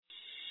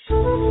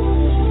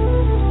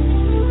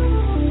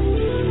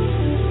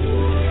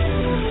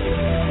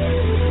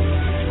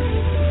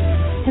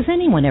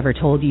anyone ever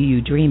told you you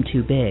dream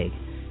too big,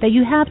 that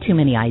you have too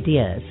many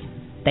ideas,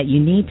 that you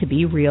need to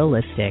be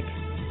realistic?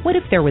 What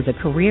if there was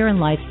a career and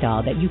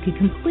lifestyle that you could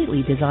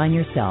completely design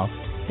yourself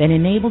that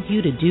enables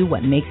you to do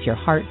what makes your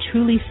heart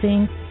truly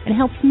sing and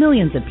helps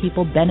millions of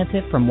people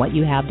benefit from what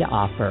you have to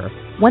offer?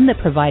 One that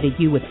provided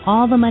you with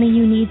all the money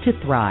you need to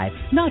thrive,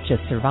 not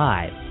just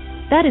survive.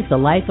 That is the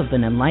life of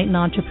an enlightened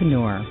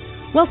entrepreneur.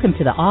 Welcome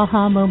to the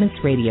Aha Moments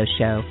radio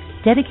show,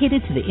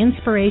 dedicated to the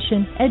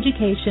inspiration,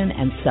 education,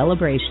 and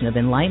celebration of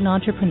enlightened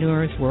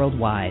entrepreneurs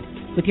worldwide,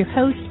 with your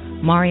host,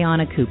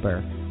 Mariana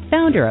Cooper,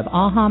 founder of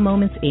Aha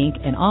Moments Inc.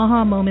 and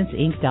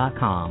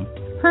AhaMomentsInc.com.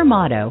 Her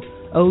motto,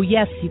 oh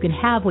yes, you can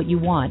have what you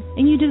want,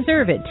 and you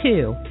deserve it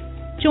too.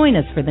 Join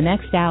us for the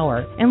next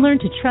hour and learn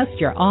to trust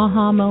your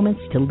aha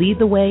moments to lead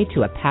the way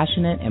to a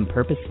passionate and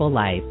purposeful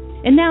life.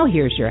 And now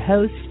here's your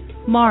host,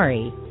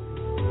 Mari.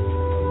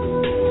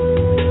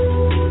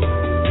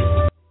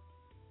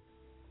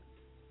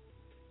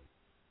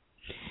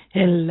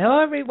 Hello,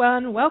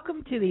 everyone.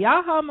 Welcome to the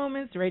Aha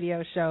Moments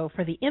radio show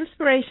for the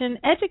inspiration,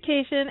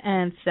 education,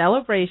 and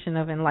celebration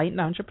of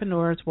enlightened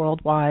entrepreneurs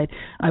worldwide.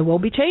 I will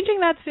be changing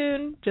that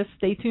soon. Just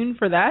stay tuned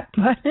for that.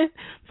 But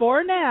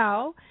for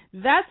now,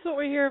 that's what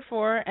we're here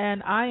for,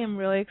 and I am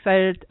really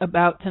excited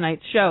about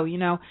tonight's show. You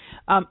know,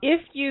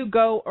 if you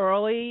go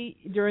early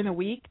during the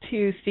week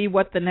to see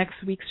what the next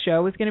week's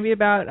show is going to be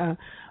about,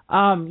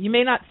 you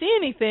may not see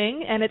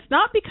anything, and it's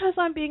not because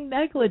I'm being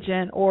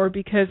negligent or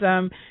because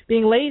I'm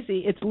being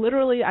lazy. It's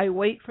literally I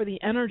wait for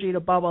the energy to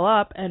bubble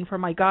up and for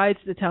my guides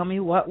to tell me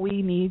what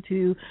we need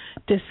to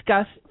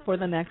discuss for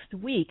the next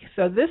week.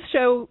 So this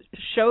show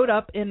showed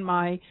up in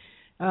my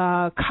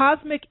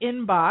cosmic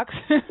inbox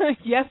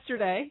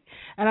yesterday,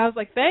 and I was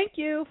like, thank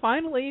you,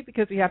 finally,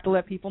 because we have to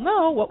let people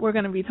know what we're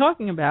going to be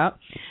talking about.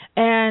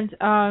 And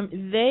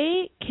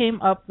they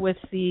came up with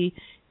the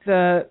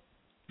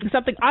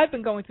something I've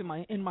been going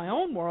through in my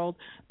own world,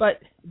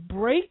 but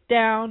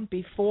breakdown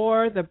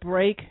before the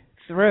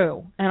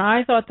breakthrough. And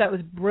I thought that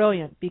was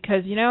brilliant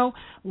because, you know,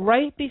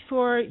 right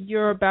before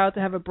you're about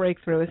to have a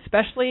breakthrough,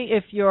 especially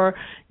if you're,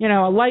 you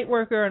know, a light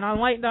worker, an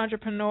enlightened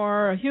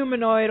entrepreneur, a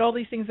humanoid, all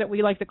these things that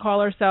we like to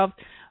call ourselves,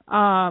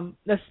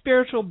 a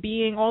spiritual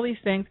being, all these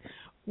things,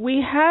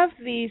 we have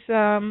these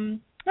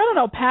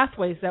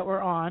pathways that we're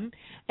on,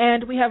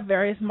 and we have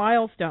various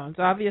milestones.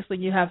 Obviously,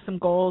 you have some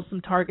goals,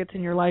 some targets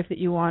in your life that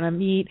you want to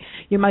meet.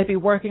 You might be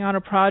working on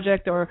a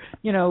project or,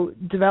 you know,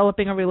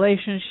 developing a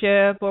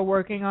relationship or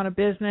working on a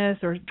business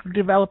or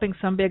developing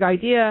some big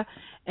idea,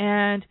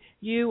 and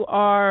you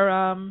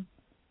are,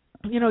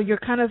 you're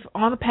kind of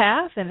on a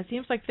path, and it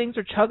seems like things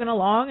are chugging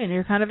along, and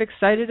you're kind of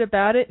excited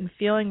about it and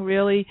feeling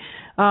really,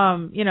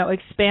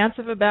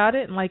 expansive about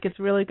it and like it's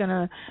really going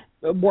to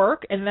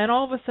work. And then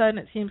all of a sudden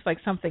it seems like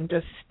something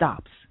just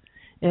stops.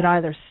 It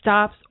either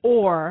stops,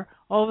 or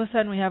all of a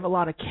sudden we have a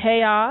lot of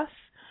chaos,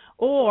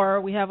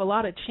 or we have a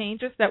lot of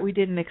changes that we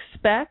didn't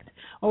expect,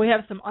 or we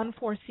have some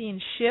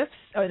unforeseen shifts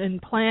in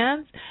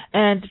plans.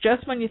 And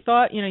just when you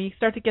thought, you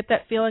start to get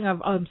that feeling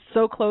of I'm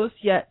so close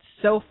yet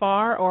so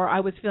far, or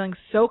I was feeling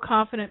so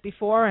confident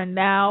before and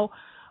now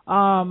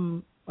I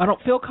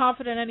don't feel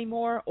confident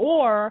anymore,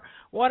 or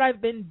what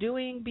I've been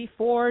doing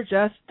before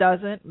just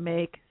doesn't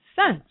make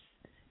sense.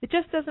 It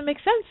just doesn't make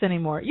sense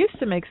anymore. It used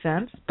to make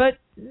sense, but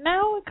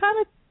now it kind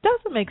of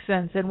doesn't make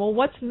sense. And, well,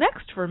 what's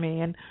next for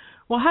me? And,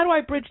 well, how do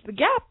I bridge the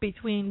gap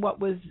between what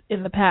was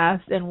in the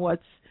past and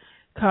what's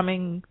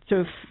coming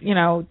to,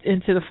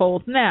 into the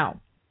fold now?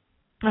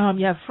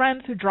 You have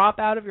friends who drop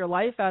out of your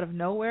life out of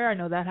nowhere. I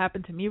know that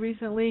happened to me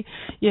recently.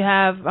 You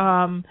have,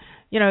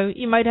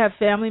 you might have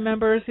family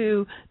members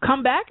who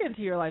come back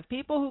into your life,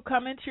 people who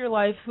come into your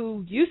life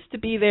who used to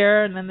be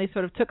there and then they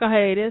sort of took a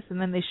hiatus and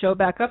then they show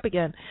back up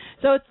again.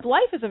 So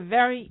life is a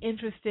very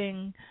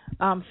interesting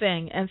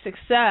thing, and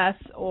success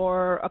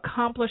or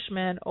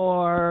accomplishment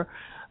or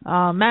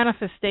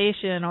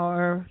manifestation,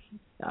 or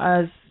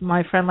as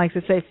my friend likes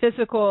to say,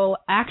 physical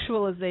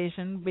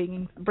actualization,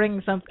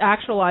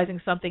 actualizing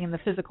something in the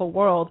physical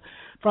world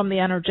from the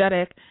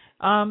energetic,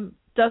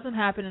 doesn't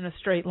happen in a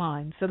straight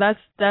line. So that's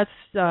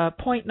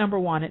point number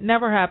one. It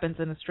never happens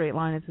in a straight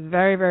line. It's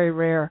very, very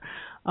rare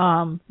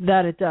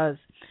that it does.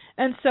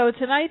 And so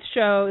tonight's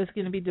show is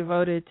going to be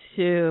devoted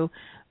to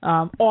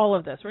all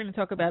of this. We're going to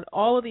talk about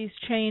all of these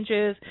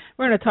changes.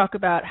 We're going to talk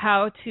about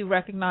how to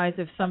recognize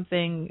if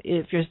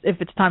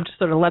it's time to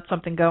sort of let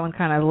something go and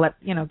kind of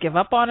give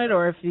up on it,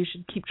 or if you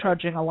should keep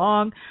trudging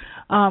along.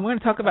 We're going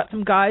to talk about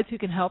some guides who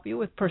can help you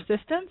with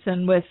persistence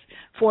and with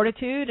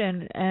fortitude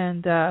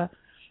and the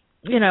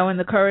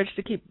courage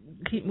to keep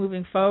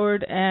moving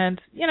forward.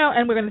 And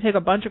we're going to take a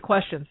bunch of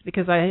questions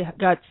because I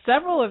got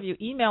several of you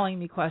emailing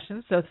me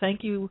questions. So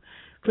thank you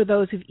for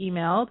those who've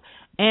emailed.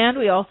 And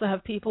we also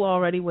have people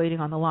already waiting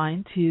on the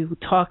line to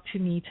talk to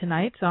me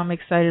tonight, so I'm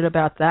excited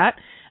about that.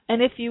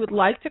 And if you would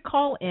like to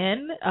call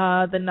in,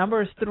 the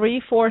number is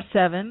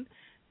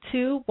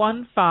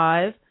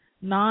 347-215-6955.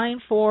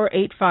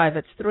 9485.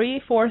 It's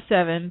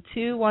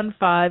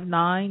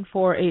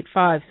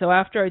 347-215-9485. So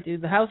after I do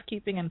the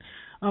housekeeping and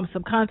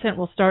some content,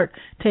 we'll start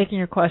taking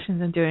your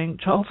questions and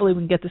hopefully we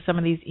can get to some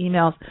of these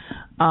emails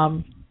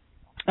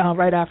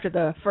right after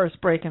the first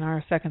break in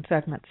our second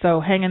segment.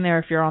 So hang in there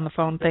if you're on the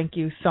phone. Thank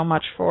you so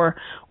much for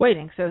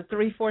waiting. So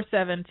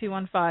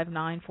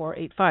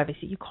 347-215-9485. I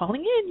see you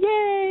calling in.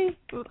 Yay!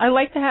 I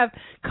like to have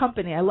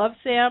company. I love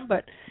Sam,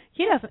 but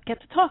he doesn't get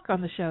to talk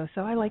on the show,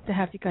 so I like to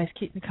have you guys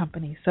keep me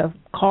company. So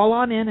call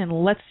on in and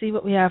let's see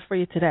what we have for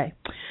you today.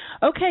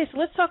 Okay, so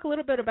let's talk a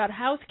little bit about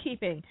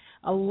housekeeping.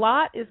 A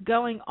lot is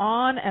going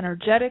on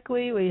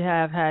energetically. We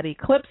have had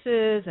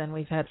eclipses and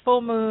we've had full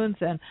moons,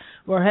 and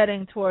we're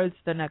heading towards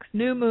the next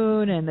new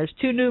moon, and there's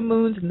 2 new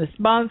moons in this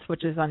month,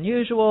 which is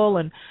unusual,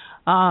 and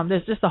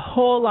there's just a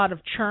whole lot of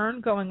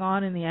churn going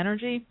on in the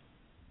energy.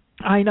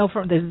 I know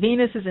from the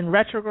Venus is in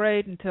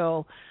retrograde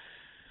until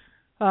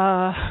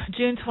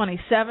June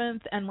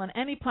 27th, and when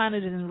any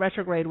planet is in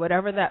retrograde,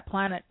 whatever that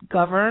planet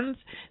governs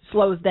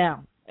slows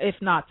down, if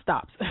not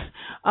stops.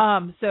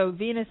 So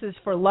Venus is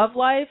for love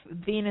life.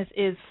 Venus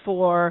is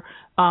for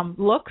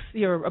looks,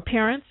 your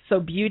appearance, so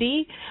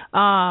beauty.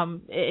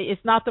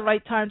 It's not the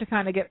right time to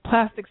kind of get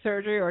plastic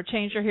surgery or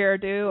change your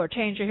hairdo or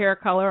change your hair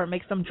color or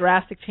make some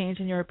drastic change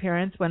in your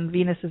appearance when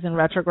Venus is in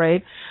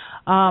retrograde.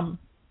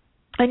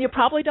 And you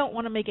probably don't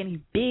want to make any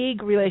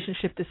big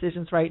relationship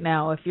decisions right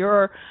now. If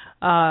your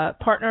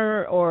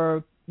partner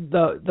or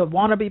the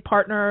wannabe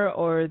partner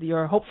or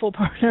your hopeful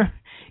partner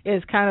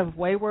is kind of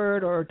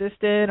wayward or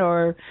distant,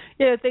 or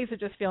things are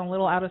just feeling a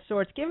little out of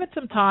sorts, give it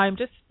some time.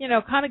 Just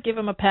kind of give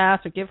him a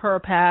pass or give her a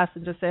pass,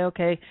 and just say,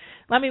 okay,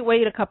 let me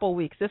wait a couple of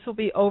weeks. This will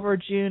be over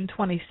June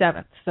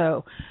 27th,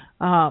 so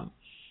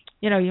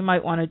you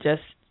might want to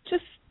just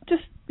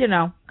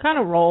kind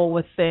of roll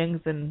with things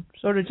and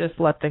sort of just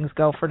let things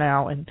go for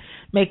now and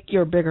make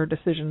your bigger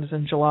decisions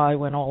in July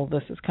when all of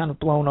this is kind of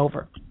blown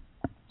over.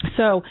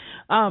 So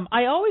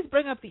I always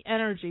bring up the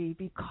energy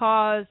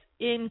because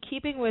in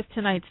keeping with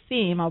tonight's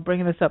theme, I'll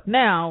bring this up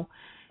now,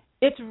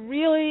 it's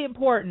really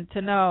important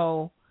to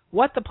know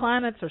what the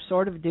planets are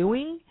sort of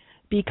doing,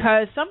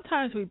 because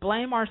sometimes we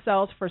blame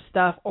ourselves for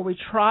stuff or we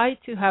try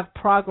to have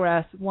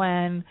progress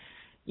when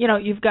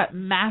you've got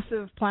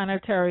massive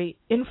planetary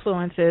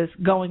influences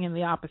going in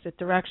the opposite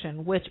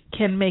direction, which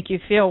can make you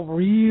feel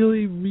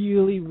really,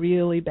 really,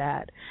 really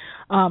bad.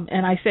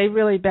 And I say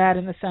really bad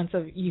in the sense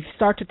of you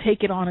start to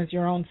take it on as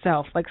your own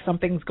self, like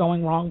something's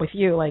going wrong with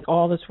you, like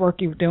all this work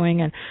you're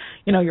doing and,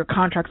 your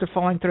contracts are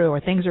falling through, or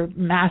things are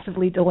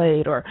massively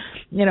delayed, or,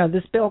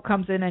 this bill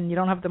comes in and you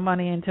don't have the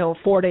money until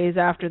 4 days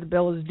after the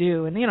bill is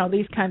due, and,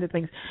 these kinds of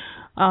things.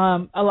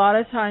 A lot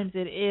of times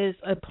it is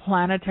a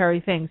planetary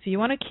thing. So you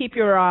want to keep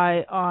your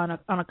eye on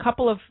a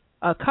couple of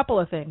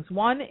things.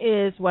 One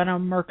is when a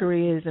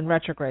Mercury is in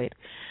retrograde.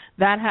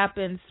 That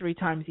happens 3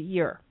 times a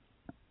year.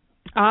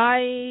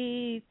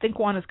 I think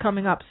one is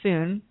coming up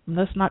soon. I'm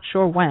just not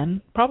sure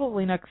when.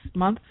 Probably next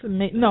month.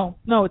 No,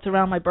 it's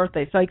around my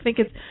birthday. So I think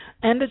it's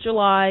end of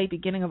July,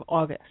 beginning of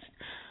August.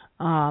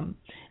 And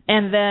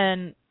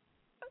then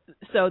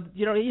so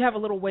you have a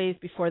little ways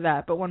before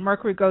that. But when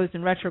Mercury goes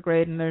in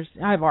retrograde, and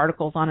I have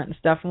articles on it and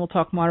stuff, and we'll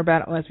talk more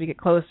about it as we get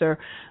closer.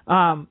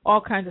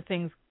 All kinds of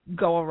things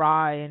go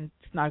awry, and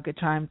it's not a good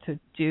time to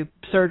do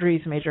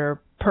surgeries, major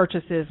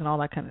purchases, and all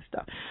that kind of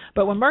stuff.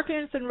 But when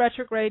Mercury is in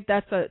retrograde,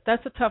 that's a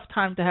tough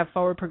time to have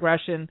forward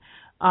progression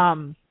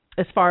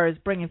as far as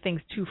bringing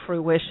things to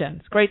fruition.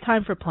 It's a great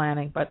time for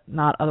planning, but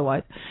not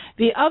otherwise.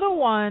 The other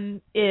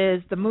one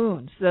is the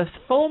moons. The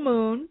full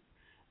moon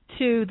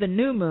to the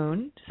new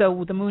moon,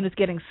 so the moon is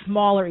getting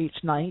smaller each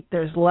night.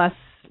 There's less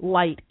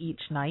light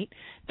each night.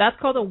 That's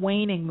called a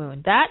waning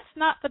moon. That's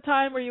not the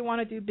time where you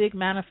want to do big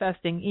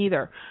manifesting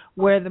either,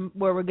 where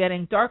we're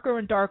getting darker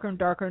and darker and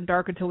darker and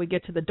darker until we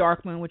get to the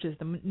dark moon, which is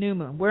the new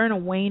moon. We're in a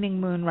waning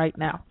moon right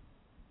now.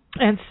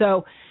 And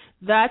so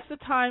that's the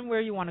time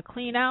where you want to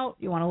clean out,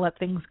 you want to let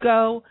things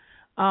go,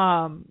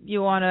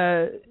 you want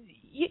to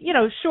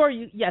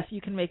yes,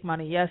 you can make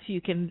money. Yes,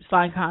 you can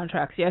sign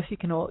contracts. Yes, you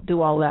can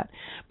do all that.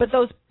 But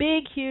those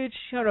big, huge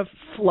sort of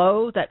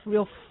flow, that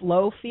real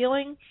flow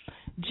feeling,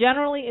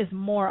 generally is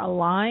more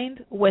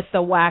aligned with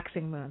the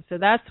waxing moon. So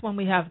that's when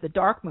we have the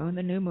dark moon,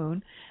 the new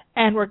moon,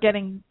 and we're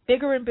getting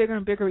bigger and bigger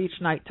and bigger each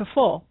night to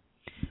full.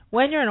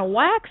 When you're in a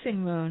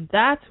waxing moon,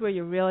 that's where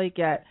you really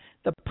get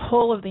the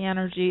pull of the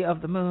energy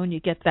of the moon.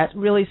 You get that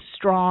really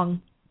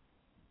strong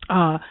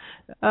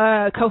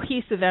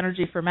cohesive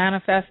energy for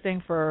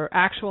manifesting, for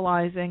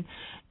actualizing,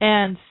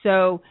 and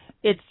so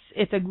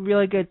it's a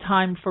really good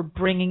time for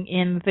bringing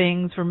in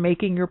things, for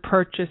making your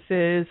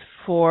purchases,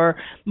 for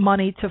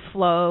money to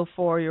flow,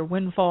 for your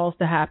windfalls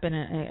to happen,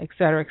 et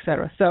cetera, et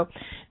cetera. So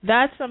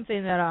that's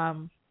something that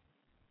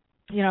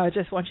I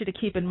just want you to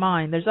keep in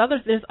mind. There's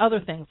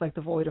other things like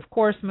the void of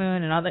course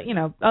moon and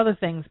other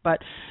things, but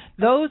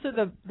those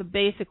are the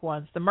basic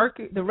ones.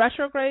 The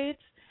retrogrades,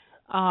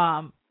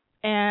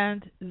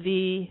 and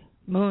the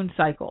moon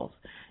cycles.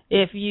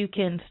 If you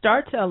can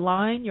start to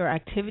align your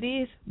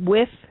activities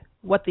with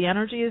what the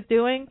energy is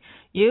doing,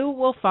 you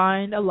will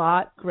find a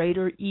lot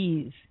greater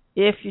ease.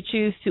 If you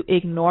choose to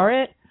ignore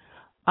it,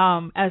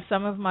 as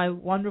some of my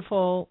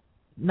wonderful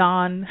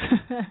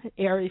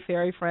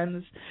non-airy-fairy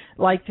friends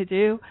like to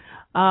do,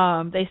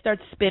 they start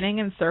spinning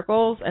in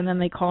circles, and then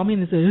they call me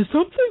and they say, is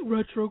something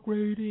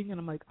retrograding? And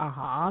I'm like,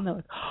 uh-huh. And they're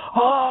like,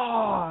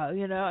 oh,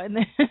 and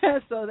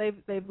so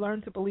they've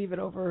learned to believe it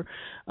over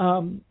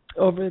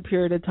the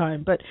period of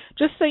time. But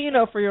just so you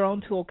know, for your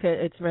own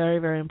toolkit, it's very,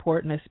 very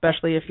important,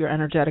 especially if you're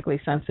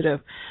energetically sensitive.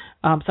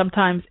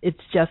 Sometimes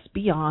it's just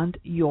beyond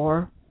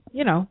your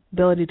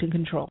ability to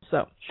control.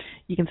 So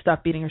you can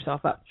stop beating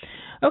yourself up.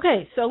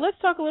 Okay, so let's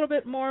talk a little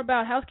bit more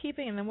about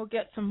housekeeping, and then we'll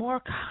get some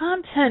more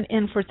content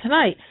in for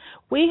tonight.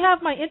 We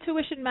have my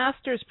Intuition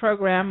Masters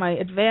program, my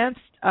Advanced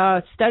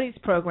Studies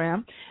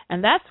program,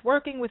 and that's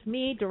working with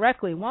me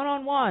directly,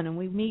 one-on-one, and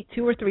we meet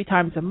 2 or 3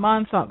 times a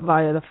month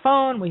via the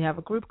phone. We have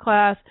a group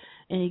class,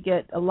 and you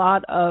get a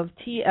lot of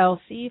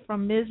TLC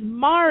from Ms.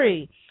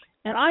 Mari.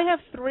 And I have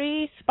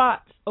 3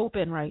 spots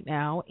open right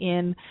now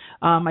in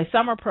my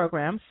summer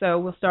program. So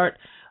we'll start,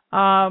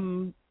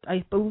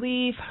 I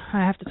believe, I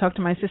have to talk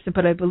to my assistant,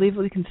 but I believe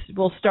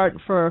we'll start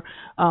for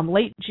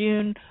late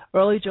June,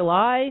 early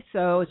July.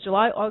 So it's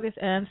July, August,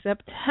 and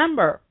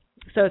September.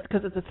 So it's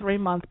because it's a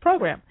 3-month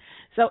program.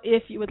 So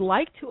if you would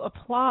like to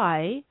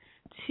apply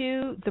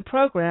to the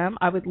program,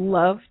 I would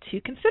love to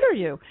consider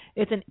you.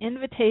 It's an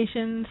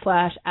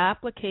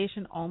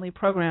invitation/application only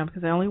program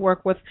because I only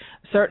work with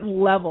a certain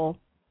level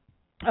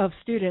of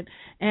student.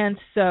 And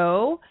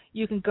so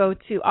you can go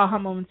to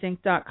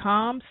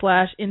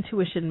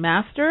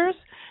ahamomentsinc.com/intuitionmasters,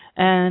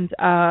 and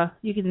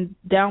you can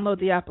download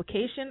the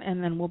application,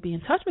 and then we'll be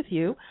in touch with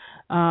you.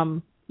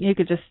 You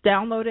could just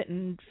download it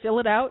and fill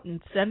it out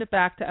and send it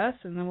back to us,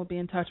 and then we'll be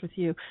in touch with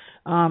you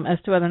as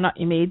to whether or not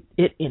you made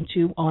it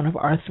into one of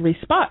our 3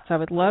 spots. I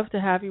would love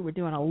to have you. We're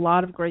doing a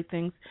lot of great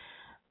things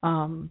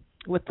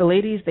with the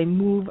ladies. They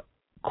move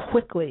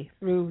quickly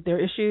through their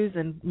issues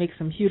and make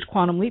some huge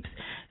quantum leaps.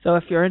 So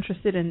if you're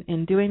interested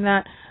in doing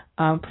that,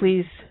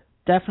 please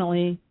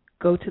definitely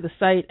go to the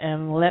site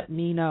and let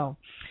me know.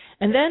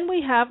 And then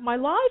we have my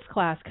live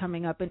class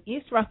coming up in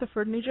East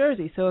Rutherford, New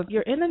Jersey. So if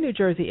you're in the New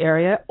Jersey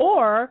area,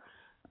 or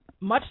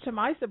much to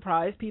my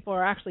surprise, people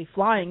are actually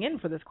flying in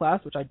for this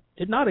class, which I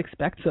did not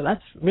expect, so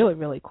that's really,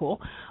 really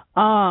cool.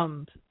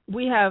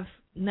 We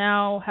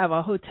now have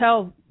a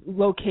hotel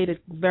located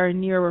very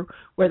near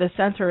where the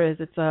center is.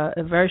 It's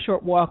a very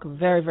short walk, a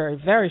very, very,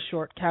 very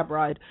short cab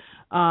ride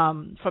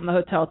from the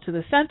hotel to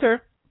the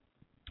center.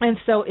 And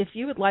so if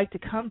you would like to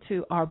come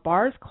to our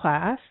bars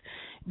class,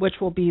 which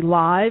will be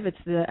live, it's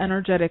the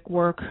energetic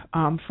work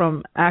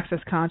from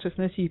Access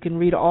Consciousness. You can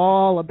read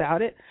all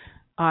about it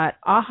at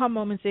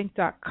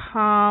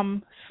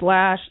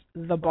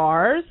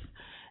ahamomentsinc.com/thebars,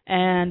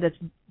 and it's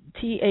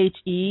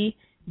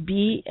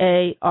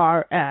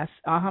THEBARS,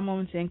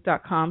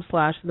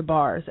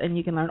 ahamomentsinc.com/thebars, and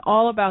you can learn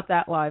all about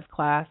that live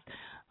class.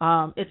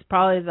 It's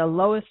probably the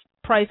lowest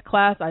price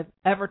class I've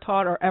ever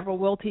taught or ever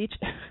will teach,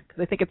 because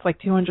I think it's like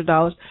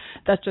 $200.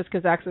 That's just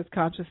because Access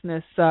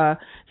Consciousness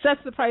sets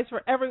the price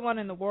for everyone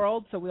in the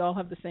world, so we all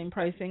have the same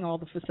pricing, all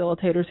the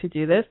facilitators who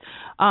do this.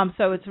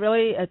 So it's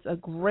a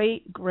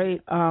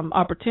great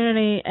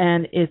opportunity,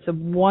 and it's a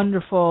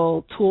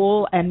wonderful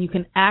tool, and you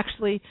can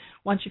actually,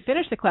 once you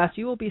finish the class,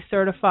 you will be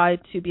certified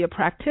to be a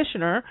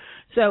practitioner.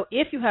 So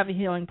if you have a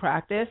healing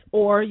practice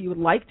or you would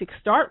like to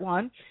start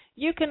one,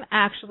 you can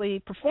actually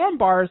perform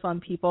bars on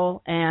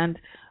people and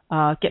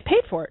get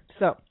paid for it.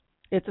 So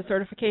it's a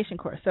certification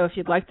course. So if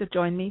you'd like to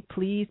join me,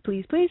 please,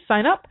 please, please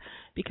sign up,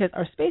 because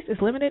our space is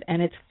limited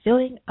and it's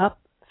filling up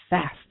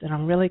fast, and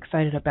I'm really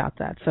excited about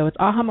that. So it's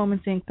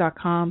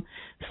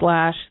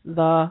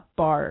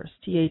ahamomentsinc.com/thebars,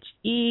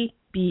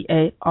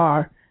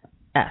 THEBARS.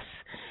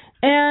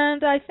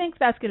 And I think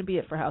that's going to be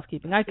it for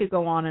housekeeping. I could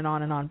go on and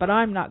on and on, but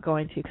I'm not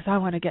going to, because I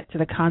want to get to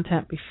the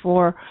content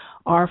before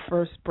our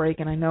first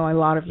break, and I know a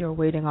lot of you are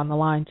waiting on the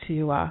line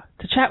to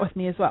chat with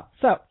me as well.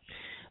 So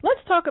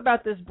let's talk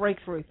about this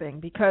breakthrough thing,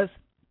 because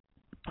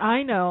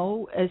I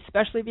know,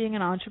 especially being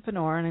an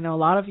entrepreneur, and I know a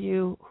lot of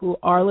you who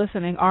are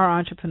listening are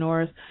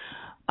entrepreneurs,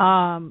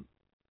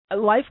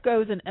 life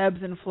goes in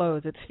ebbs and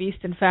flows. It's feast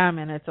and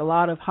famine. It's a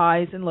lot of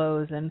highs and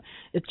lows, and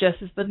it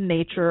just is the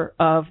nature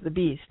of the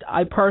beast.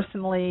 I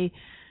personally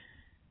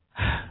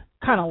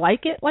kind of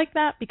like it like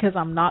that, because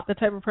I'm not the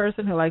type of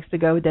person who likes to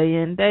go day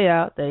in, day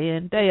out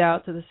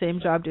to the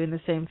same job, doing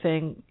the same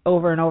thing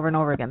over and over and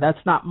over again.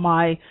 That's not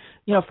my,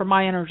 for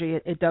my energy,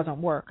 it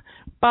doesn't work.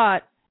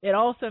 But it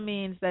also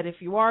means that if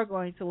you are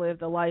going to live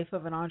the life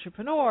of an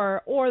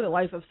entrepreneur, or the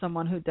life of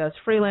someone who does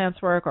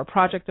freelance work or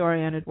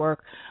project-oriented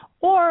work,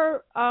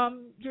 or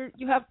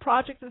you have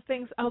projects and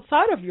things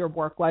outside of your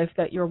work life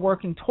that you're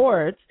working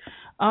towards,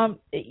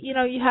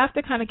 you have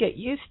to kind of get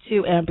used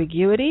to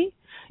ambiguity.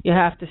 You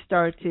have to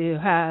start to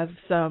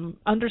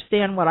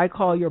understand what I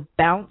call your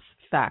bounce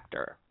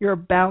factor, your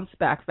bounce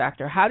back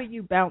factor. How do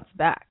you bounce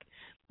back?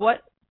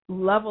 What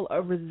level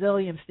of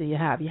resilience do you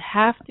have? You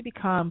have to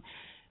become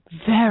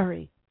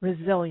very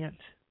resilient.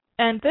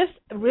 And this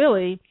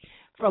really,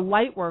 for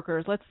light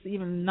workers, let's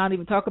even not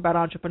even talk about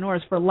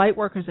entrepreneurs, for light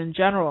workers in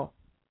general,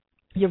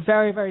 you're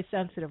very, very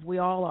sensitive. We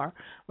all are.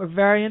 We're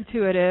very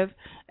intuitive.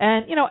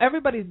 And,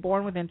 everybody's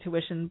born with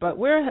intuition, but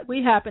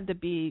we happen to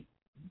be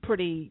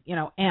pretty,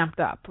 amped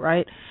up,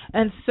 right?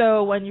 And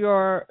so when you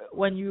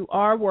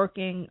are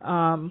working,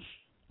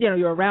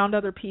 you're around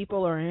other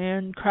people or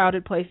in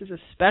crowded places,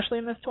 especially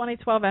in this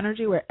 2012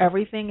 energy where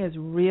everything is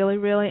really,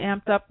 really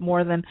amped up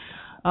more than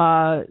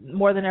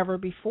ever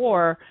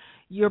before,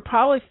 you're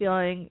probably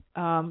feeling,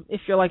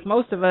 if you're like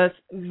most of us,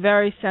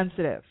 very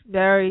sensitive.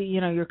 Very,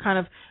 you're kind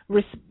of,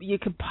 you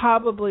could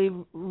probably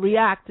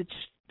react to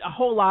a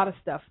whole lot of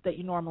stuff that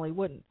you normally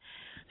wouldn't.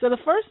 So the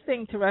first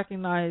thing to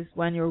recognize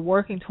when you're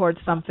working towards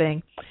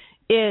something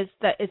is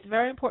that it's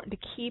very important to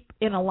keep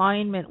in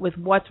alignment with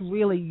what's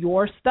really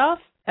your stuff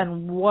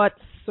and what's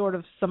sort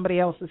of somebody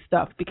else's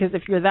stuff. Because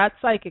if you're that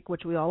psychic,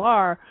 which we all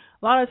are,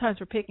 a lot of times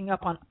we're picking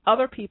up on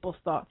other people's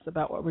thoughts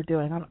about what we're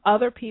doing, on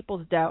other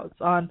people's doubts,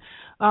 on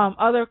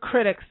other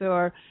critics,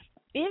 or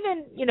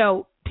even,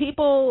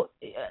 people,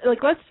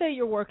 like let's say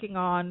you're working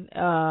on,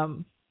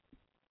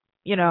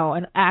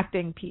 an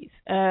acting piece,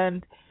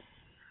 and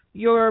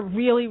you're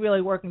really,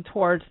 really working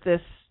towards this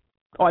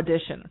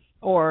audition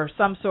or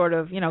some sort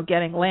of,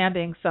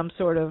 landing some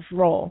sort of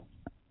role.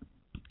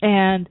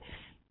 And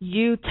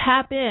you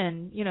tap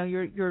in,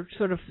 you're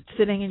sort of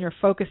sitting and you're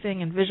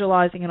focusing and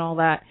visualizing and all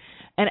that.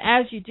 And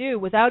as you do,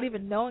 without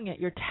even knowing it,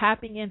 you're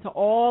tapping into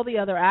all the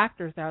other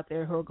actors out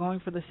there who are going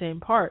for the same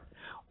part.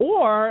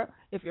 Or,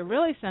 if you're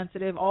really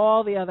sensitive,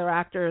 all the other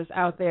actors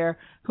out there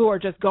who are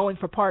just going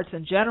for parts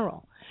in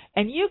general.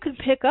 And you can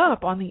pick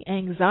up on the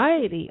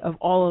anxiety of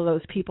all of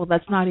those people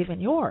that's not even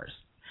yours.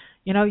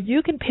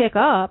 You can pick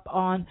up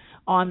on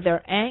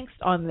their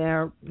angst, on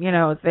their,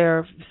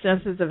 their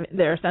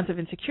sense of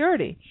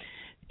insecurity,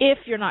 if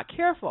you're not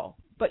careful.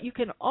 But you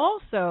can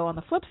also, on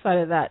the flip side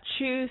of that,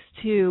 choose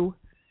to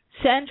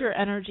send your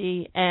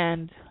energy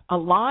and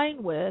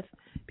align with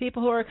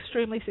people who are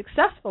extremely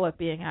successful at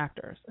being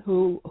actors,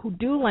 who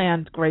do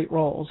land great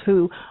roles,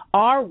 who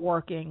are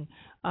working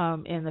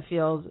in the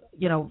field,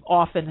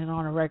 often and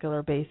on a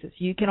regular basis.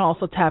 You can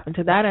also tap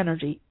into that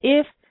energy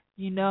if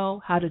you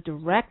know how to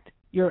direct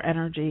your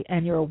energy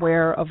and you're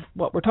aware of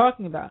what we're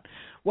talking about.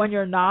 When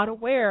you're not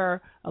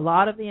aware, a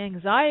lot of the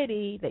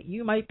anxiety that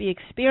you might be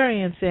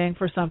experiencing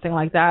for something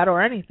like that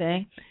or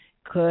anything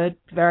could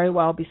very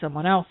well be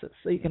someone else's.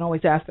 So you can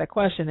always ask that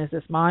question, is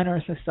this mine or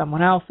is this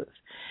someone else's?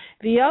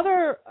 The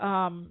other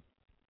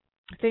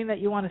thing that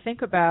you want to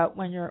think about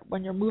when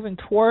you're moving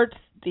towards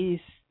these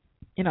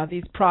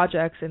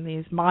projects and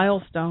these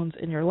milestones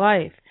in your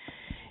life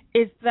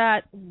is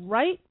that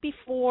right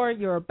before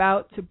you're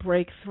about to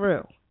break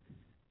through,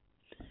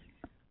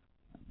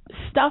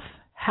 stuff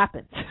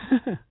happens.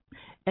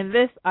 And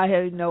this I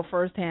know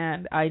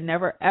firsthand. I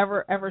never,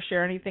 ever, ever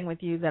share anything with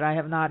you that I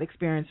have not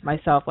experienced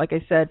myself. Like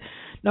I said,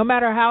 no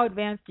matter how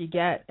advanced you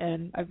get,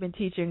 and I've been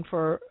teaching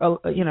for, a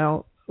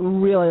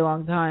really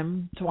long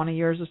time, 20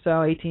 years or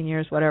so, 18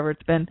 years, whatever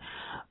it's been,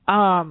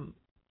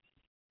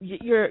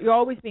 you're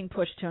always being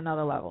pushed to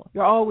another level.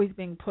 You're always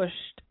being pushed,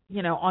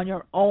 on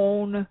your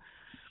own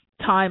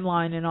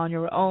timeline and on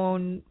your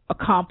own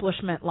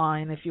accomplishment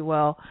line, if you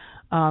will.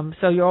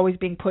 So you're always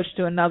being pushed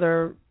to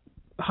another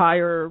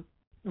higher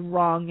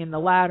rung in the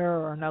ladder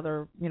or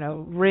another,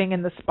 ring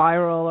in the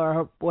spiral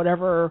or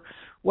whatever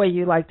way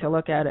you like to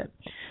look at it.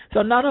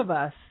 So none of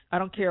us, I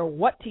don't care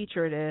what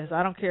teacher it is,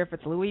 I don't care if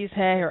it's Louise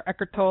Hay or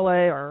Eckhart Tolle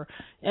or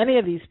any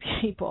of these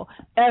people,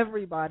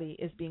 everybody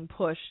is being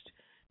pushed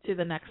to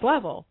the next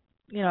level,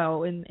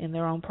 in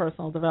their own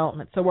personal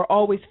development. So we're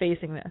always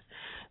facing this.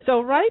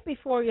 So right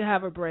before you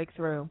have a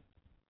breakthrough,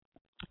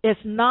 it's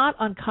not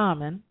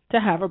uncommon to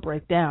have a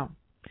breakdown.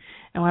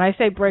 And when I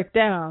say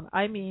breakdown,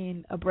 I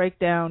mean a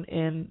breakdown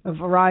in a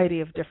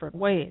variety of different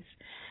ways.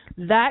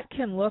 That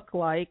can look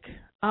like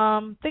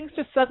things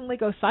just suddenly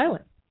go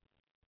silent.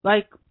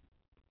 Like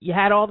you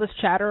had all this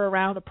chatter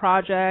around a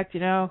project,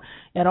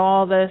 and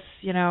all this,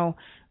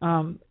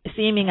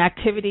 seeming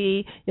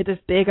activity, you had this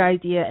big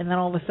idea, and then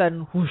all of a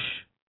sudden, whoosh,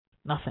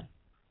 nothing.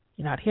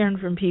 You're not hearing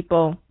from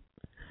people.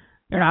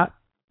 You're not,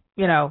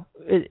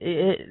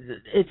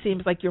 it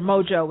seems like your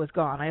mojo was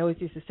gone. I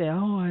always used to say,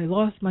 oh, I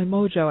lost my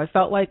mojo. I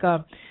felt like,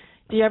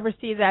 do you ever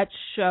see that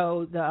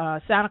show, the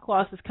Santa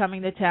Claus is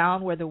Coming to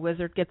Town, where the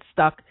wizard gets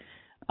stuck?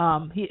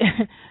 He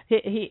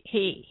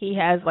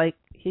has like,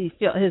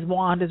 his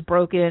wand is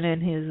broken,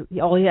 and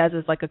all he has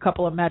is like a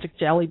couple of magic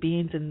jelly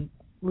beans, and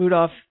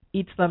Rudolph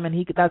eats them,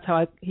 and that's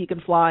how he can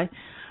fly.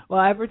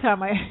 Well, every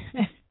time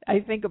I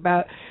think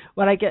about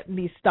when I get in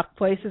these stuck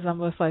places,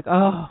 I'm just like,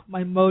 oh,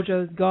 my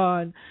mojo's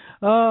gone.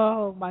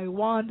 Oh, my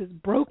wand is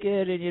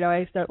broken, and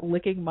I start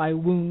licking my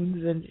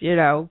wounds and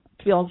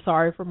feeling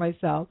sorry for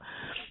myself.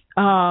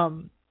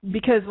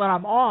 Because when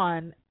I'm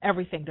on,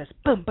 everything just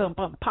boom, boom,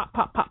 boom, pop,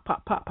 pop, pop,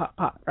 pop, pop, pop,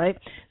 pop, right?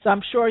 So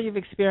I'm sure you've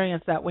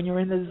experienced that when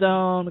you're in the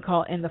zone, we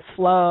call it in the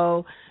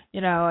flow,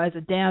 as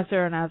a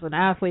dancer and as an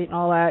athlete and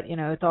all that,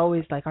 it's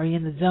always like, are you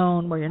in the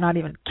zone where you're not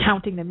even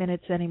counting the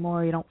minutes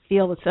anymore? You don't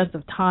feel the sense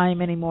of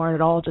time anymore.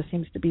 It all just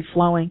seems to be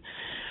flowing.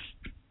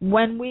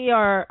 when we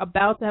are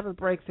about to have a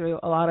breakthrough,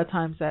 a lot of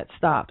times that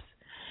stops.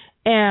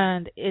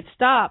 And it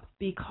stops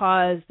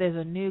because there's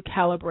a new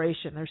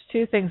calibration. There's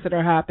two things that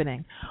are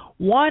happening.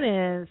 One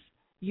is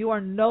you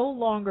are no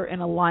longer in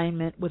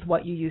alignment with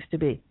what you used to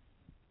be.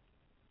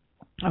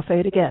 I'll say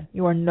it again.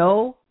 You are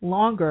no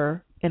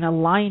longer in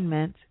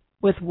alignment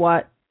with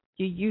what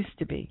you used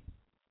to be.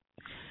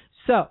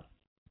 So,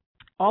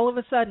 all of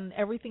a sudden,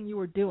 everything you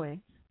were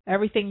doing,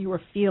 everything you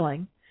were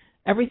feeling,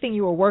 everything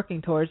you were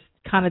working towards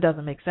kind of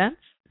doesn't make sense.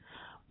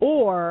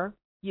 Or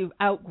you've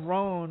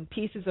outgrown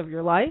pieces of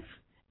your life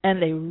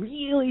and they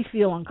really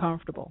feel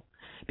uncomfortable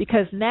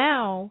because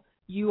now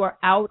you are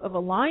out of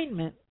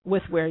alignment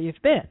with where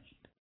you've been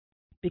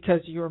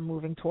because you're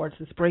moving towards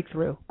this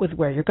breakthrough with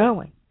where you're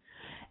going.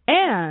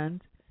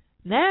 And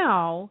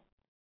now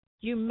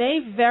you may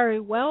very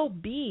well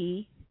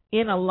be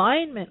in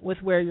alignment with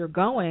where you're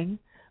going,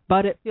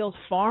 but it feels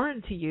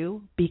foreign to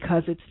you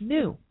because it's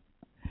new.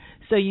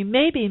 So you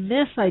may be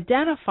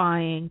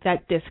misidentifying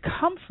that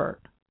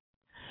discomfort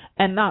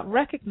and not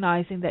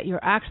recognizing that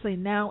you're actually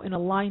now in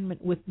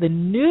alignment with the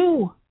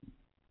new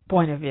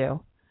point of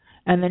view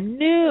and the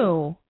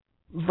new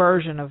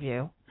version of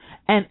you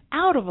and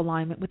out of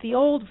alignment with the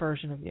old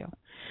version of you.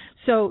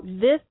 So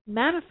this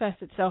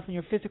manifests itself in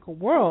your physical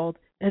world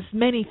as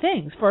many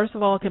things. First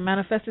of all, it can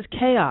manifest as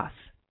chaos,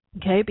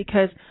 okay,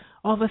 because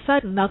all of a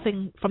sudden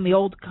nothing from the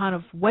old kind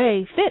of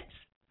way fits.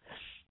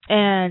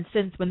 And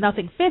since when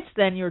nothing fits,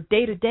 then your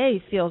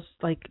day-to-day feels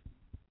like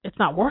it's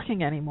not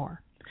working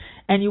anymore.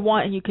 And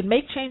you can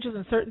make changes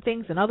in certain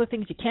things and other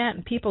things you can't,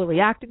 and people are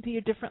reacting to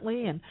you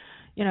differently. And,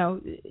 you know,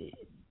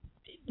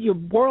 your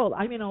world,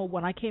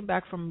 when I came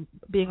back from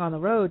being on the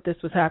road, this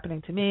was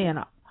happening to me, and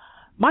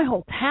my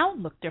whole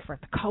town looked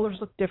different. The colors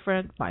looked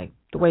different.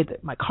 The way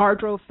that my car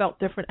drove felt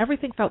different.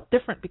 Everything felt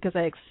different because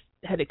I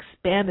had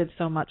expanded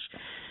so much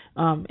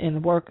in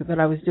the work that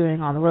I was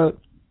doing on the road.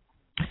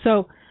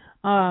 So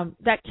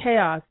that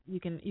chaos, you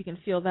can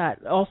feel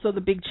that. Also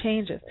the big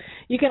changes.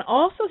 You can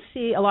also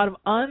see a lot of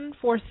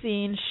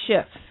unforeseen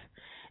shifts,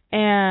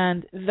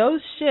 and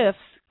those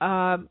shifts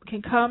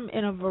can come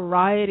in a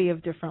variety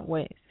of different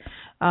ways.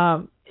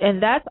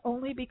 And that's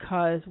only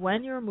because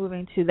when you're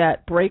moving to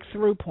that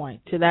breakthrough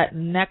point, to that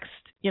next,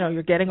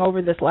 you're getting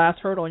over this last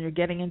hurdle and you're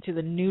getting into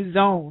the new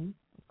zone,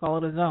 call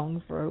it a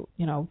zone for,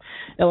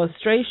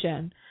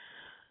 illustration,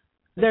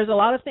 there's a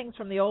lot of things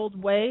from the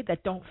old way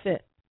that don't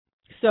fit.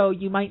 So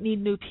you might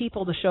need new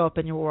people to show up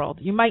in your world.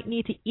 You might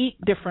need to eat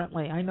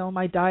differently. I know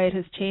my diet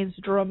has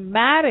changed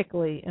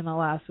dramatically in the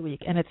last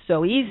week, and it's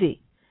so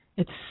easy.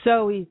 It's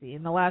so easy.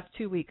 In the last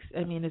 2 weeks,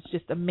 it's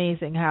just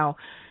amazing how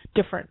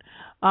different.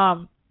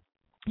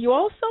 You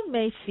also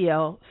may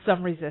feel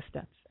some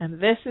resistance, and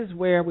this is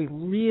where we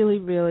really,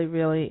 really,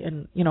 really,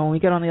 and when we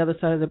get on the other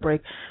side of the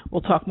break,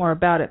 we'll talk more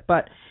about it,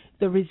 but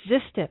the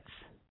resistance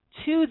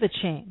to the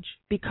change,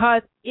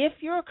 because if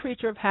you're a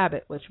creature of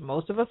habit, which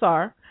most of us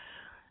are,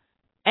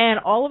 and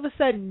all of a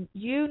sudden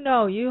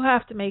you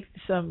have to make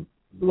some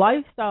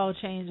lifestyle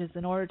changes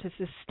in order to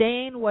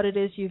sustain what it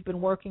is you've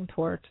been working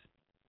towards,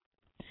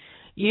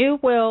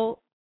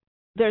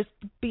 there's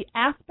be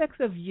aspects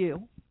of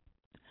you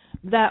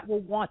that will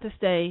want to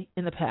stay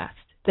in the past,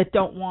 that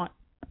don't want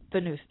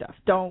the new stuff,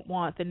 don't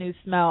want the new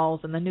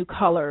smells and the new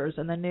colors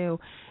and the new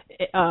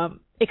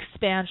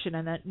expansion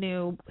and that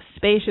new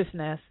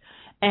spaciousness.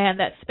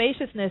 And that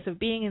spaciousness of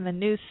being in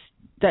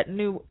that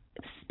new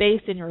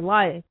space in your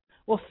life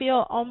will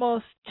feel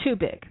almost too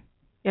big.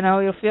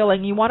 You'll feel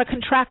like you want to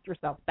contract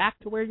yourself back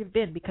to where you've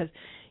been, because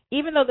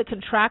even though the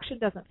contraction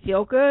doesn't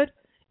feel good,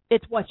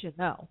 it's what you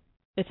know.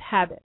 It's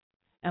habit.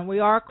 And we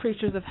are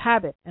creatures of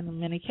habit in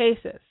many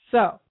cases.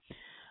 So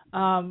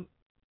I'm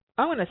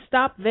going to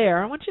stop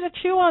there. I want you to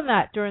chew on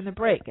that during the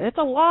break. It's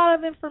a lot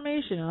of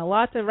information and a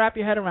lot to wrap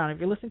your head around. If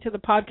you're listening to the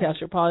podcast,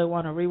 you'll probably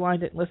want to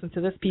rewind it and listen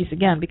to this piece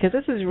again, because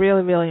this is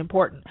really, really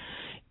important.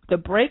 The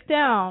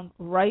breakdown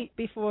right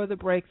before the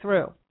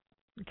breakthrough,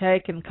 okay,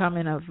 can come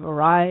in a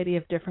variety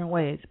of different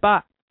ways,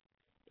 but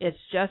it's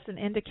just an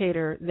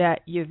indicator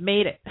that you've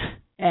made it,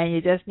 and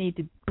you just need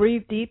to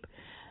breathe deep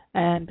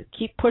and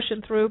keep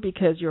pushing through,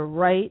 because you're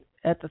right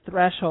at the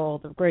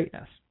threshold of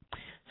greatness.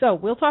 So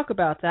we'll talk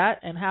about that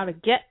and how to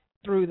get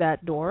through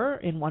that door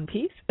in one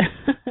piece,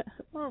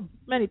 or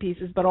many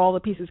pieces, but all the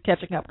pieces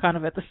catching up kind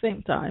of at the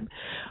same time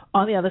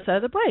on the other side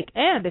of the break.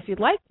 And if you'd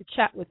like to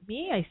chat with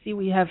me, I see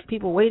we have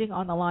people waiting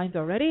on the lines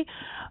already.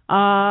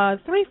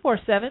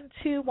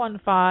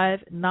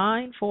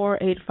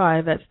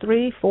 347-215-9485. That's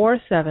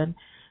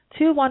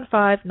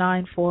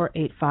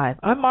 347-215-9485.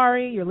 I'm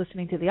Mari. You're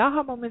listening to the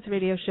Aha Moments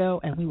radio show,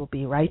 and we will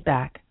be right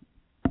back.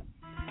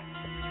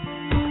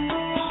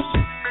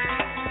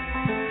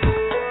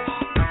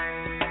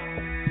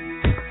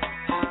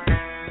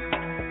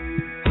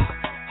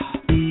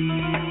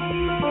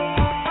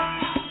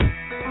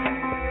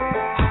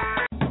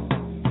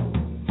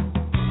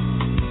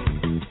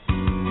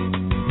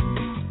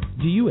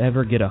 Do you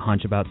ever get a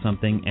hunch about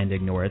something and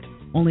ignore it,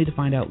 only to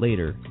find out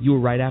later you were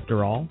right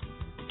after all?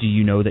 Do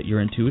you know that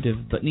you're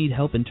intuitive but need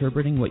help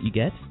interpreting what you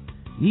get?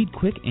 Need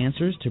quick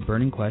answers to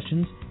burning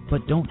questions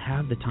but don't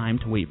have the time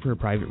to wait for a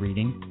private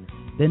reading?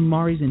 Then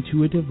Mari's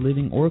Intuitive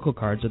Living Oracle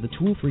cards are the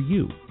tool for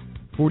you.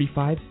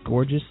 45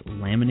 gorgeous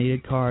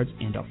laminated cards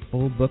and a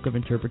full book of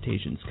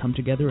interpretations come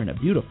together in a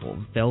beautiful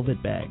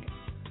velvet bag.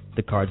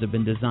 The cards have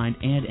been designed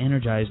and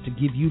energized to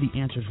give you the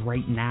answers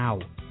right now.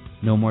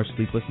 No more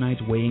sleepless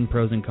nights weighing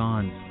pros and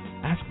cons.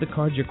 Ask the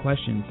cards your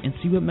questions and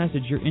see what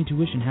message your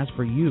intuition has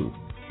for you.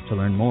 To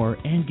learn more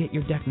and get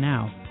your deck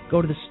now,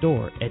 go to the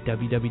store at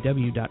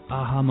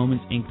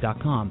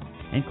www.ahamomentsinc.com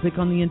and click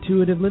on the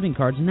Intuitive Living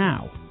cards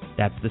now.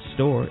 That's the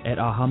store at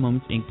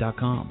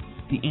ahamomentsinc.com.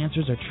 The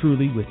answers are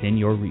truly within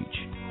your reach.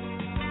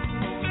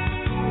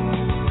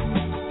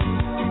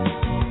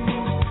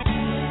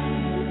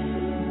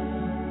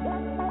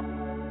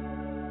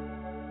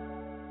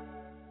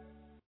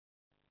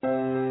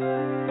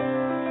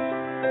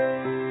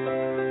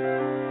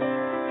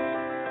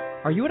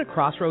 Are you at a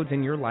crossroads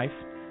in your life?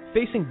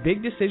 Facing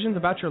big decisions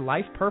about your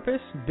life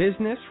purpose,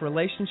 business,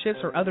 relationships,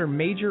 or other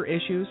major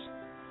issues?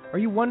 Are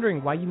you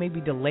wondering why you may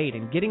be delayed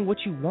in getting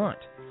what you want?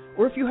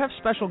 Or if you have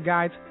special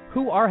guides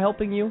who are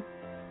helping you?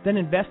 Then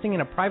investing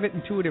in a private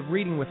intuitive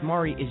reading with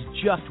Mari is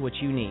just what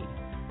you need.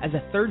 As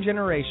a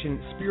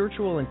third-generation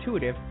spiritual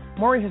intuitive,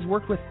 Mari has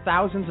worked with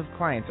thousands of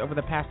clients over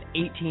the past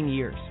 18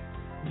 years.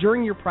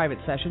 During your private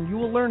session, you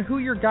will learn who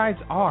your guides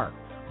are,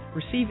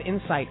 receive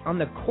insight on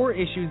the core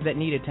issues that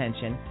need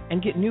attention,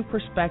 and get new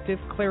perspective,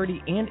 clarity,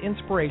 and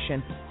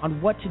inspiration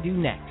on what to do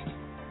next.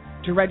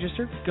 To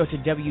register, go to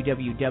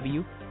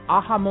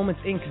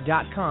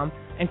www.ahamomentsinc.com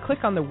and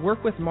click on the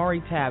Work with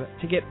Mari tab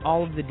to get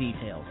all of the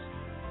details.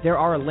 There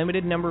are a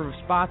limited number of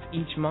spots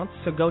each month,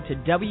 so go to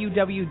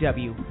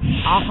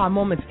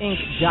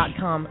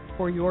www.ahamomentsinc.com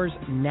for yours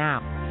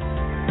now.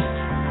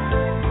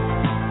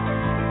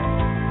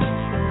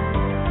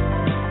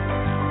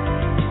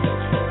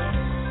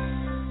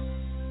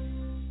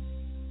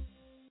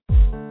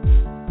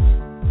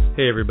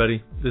 Hey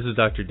everybody, this is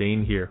Dr.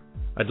 Dane here.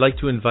 I'd like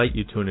to invite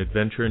you to an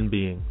adventure in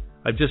being.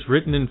 I've just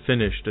written and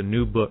finished a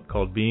new book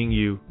called Being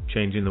You,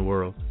 Changing the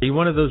World. Are you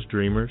one of those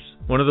dreamers?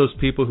 One of those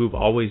people who've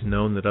always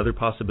known that other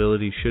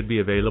possibilities should be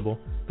available,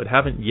 but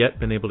haven't yet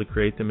been able to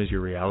create them as your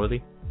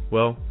reality?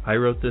 Well, I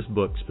wrote this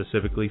book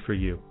specifically for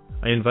you.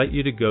 I invite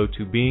you to go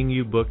to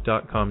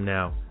beingyoubook.com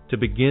now to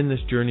begin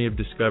this journey of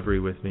discovery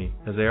with me,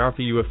 as I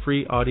offer you a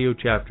free audio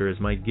chapter as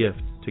my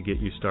gift to get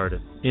you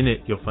started. In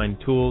it, you'll find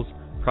tools,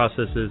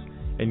 processes,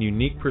 and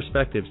unique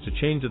perspectives to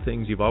change the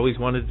things you've always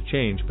wanted to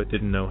change but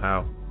didn't know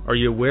how. Are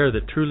you aware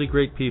that truly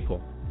great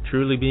people,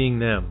 truly being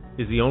them,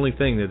 is the only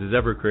thing that has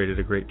ever created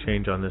a great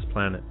change on this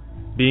planet?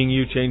 Being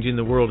You, Changing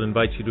the World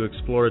invites you to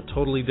explore a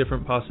totally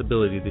different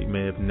possibility that you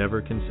may have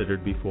never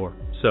considered before.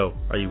 So,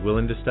 are you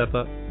willing to step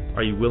up?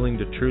 Are you willing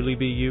to truly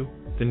be you?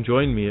 Then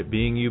join me at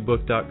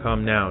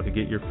beingyoubook.com now to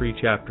get your free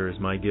chapter as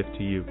my gift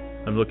to you.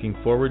 I'm looking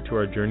forward to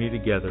our journey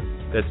together.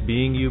 That's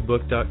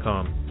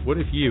beingyoubook.com. What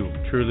if you,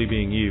 truly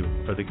being you,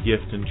 are the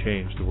gift and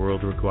change the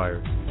world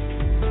requires?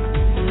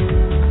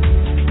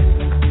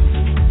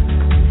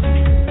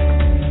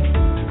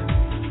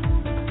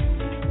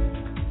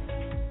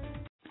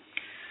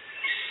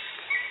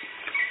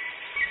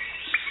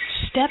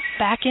 Step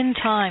back in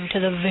time to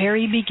the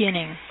very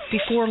beginning,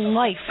 before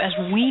life as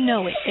we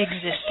know it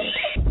existed.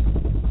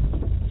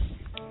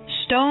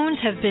 Stones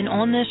have been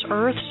on this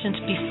earth since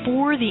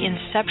before the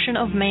inception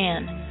of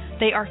man.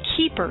 They are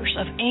keepers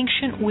of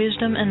ancient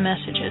wisdom and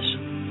messages.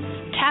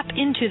 Tap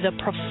into the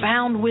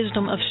profound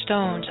wisdom of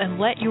stones and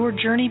let your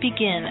journey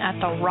begin at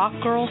the Rock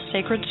Girl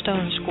Sacred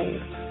Stone School.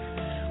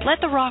 Let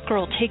the Rock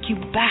Girl take you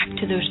back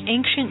to those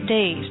ancient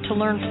days to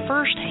learn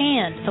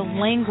firsthand the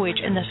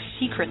language and the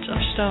secrets of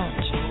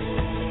stones.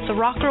 The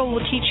Rock Girl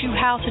will teach you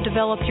how to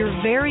develop your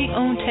very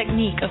own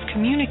technique of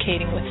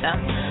communicating with them,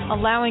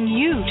 allowing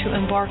you to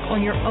embark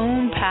on your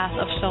own path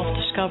of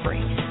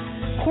self-discovery.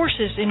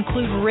 Courses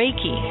include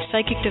Reiki,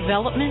 psychic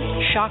development,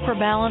 chakra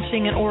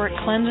balancing and auric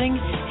cleansing,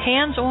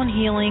 hands-on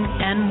healing,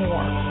 and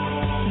more.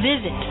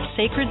 Visit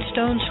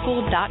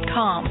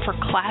sacredstoneschool.com for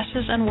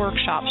classes and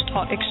workshops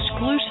taught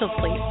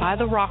exclusively by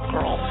the Rock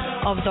Girl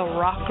of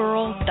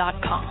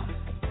therockgirl.com.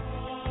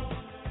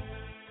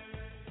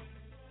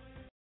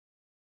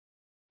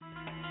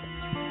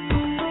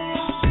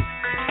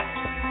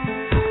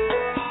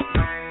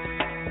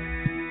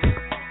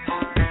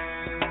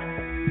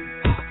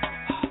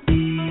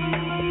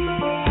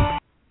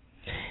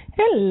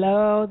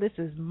 Hello, this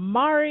is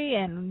Mari,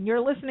 and you're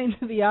listening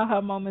to the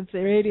Aha Moments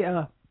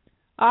Radio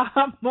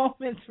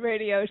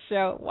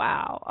Show.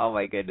 Wow! Oh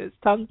my goodness,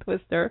 tongue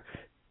twister.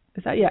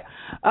 Is that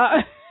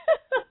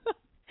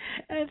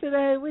And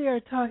today we are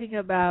talking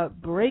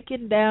about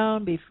breaking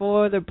down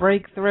before the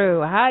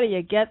breakthrough. How do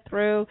you get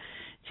through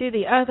to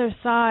the other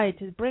side,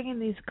 to bringing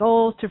these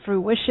goals to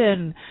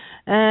fruition?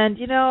 And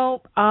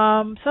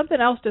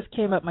something else just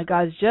came up. My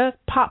God, just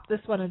popped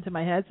this one into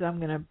my head, so I'm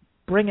going to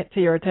bring it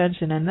to your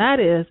attention, and that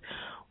is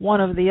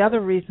one of the other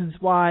reasons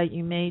why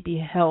you may be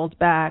held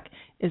back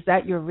is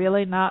that you're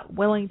really not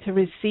willing to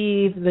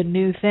receive the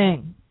new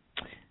thing.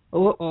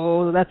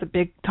 Oh, that's a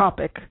big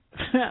topic.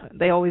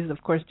 They always,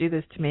 of course, do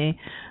this to me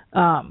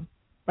right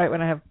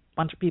when I have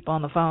bunch of people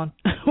on the phone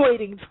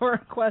waiting for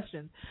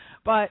questions.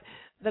 But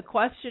the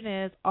question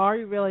is, are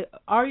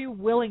you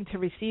willing to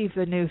receive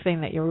the new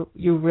thing that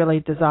you really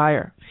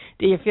desire?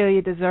 Do you feel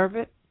you deserve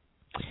it?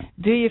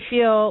 Do you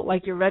feel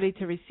like you're ready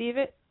to receive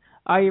it?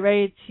 Are you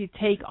ready to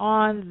take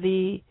on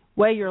the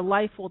way your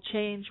life will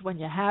change when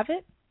you have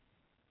it?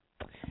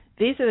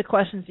 These are the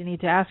questions you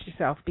need to ask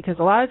yourself, because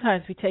a lot of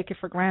times we take it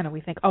for granted.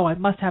 We think, oh, I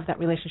must have that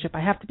relationship.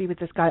 I have to be with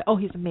this guy. Oh,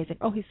 he's amazing.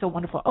 Oh, he's so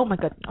wonderful. Oh, my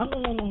God.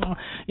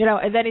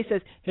 And then he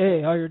says,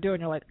 hey, how you doing?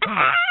 You're like,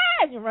 ah,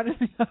 and you're running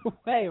the other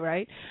way,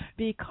 right?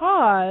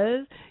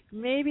 Because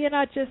maybe you're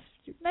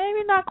maybe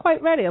not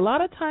quite ready. A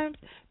lot of times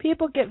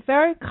people get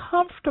very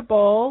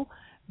comfortable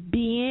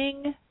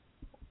being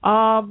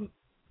in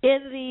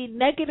the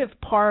negative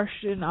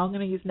portion, I'm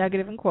going to use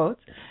negative in quotes,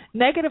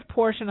 negative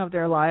portion of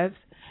their lives,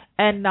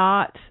 and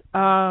not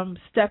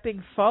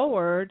stepping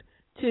forward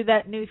to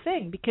that new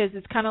thing, because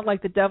it's kind of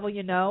like the devil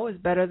you know is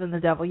better than the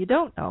devil you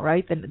don't know,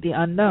 right? The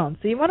unknown.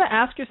 So you want to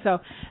ask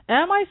yourself,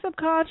 am I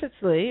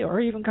subconsciously or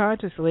even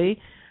consciously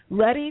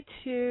ready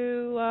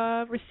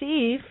to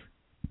receive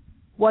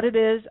what it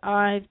is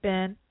I've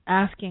been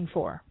asking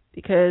for?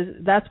 Because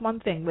that's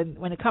one thing.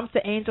 When it comes to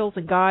angels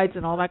and guides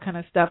and all that kind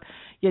of stuff,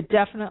 you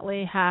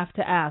definitely have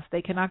to ask.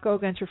 They cannot go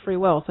against your free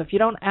will. So if you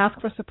don't ask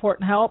for support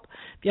and help,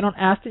 if you don't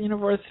ask the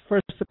universe for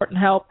support and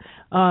help,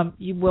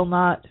 you will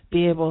not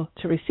be able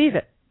to receive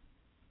it.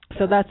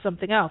 So that's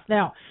something else.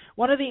 Now,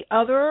 one of the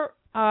other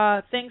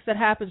things that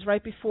happens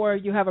right before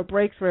you have a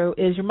breakthrough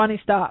is your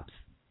money stops.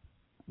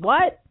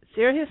 What?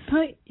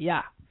 Seriously?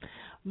 Yeah.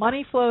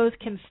 Money flows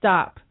can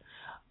stop.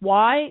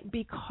 Why?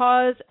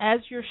 Because as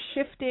you're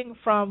shifting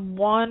from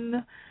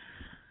one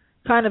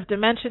kind of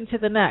dimension to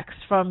the next,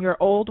 from your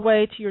old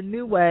way to your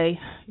new way,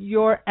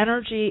 your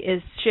energy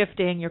is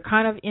shifting. You're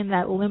kind of in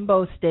that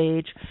limbo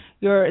stage.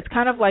 It's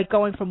kind of like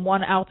going from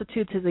one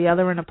altitude to the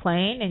other in a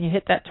plane, and you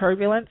hit that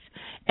turbulence.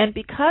 And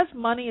because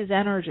money is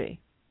energy,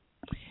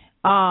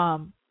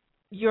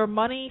 your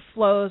money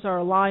flows are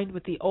aligned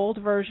with the old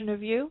version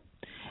of you,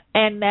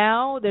 and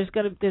now there's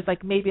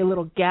like maybe a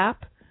little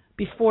gap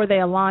before they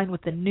align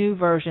with the new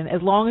version,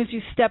 as long as you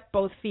step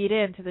both feet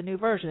into the new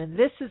version. And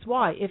this is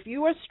why, if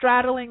you are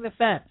straddling the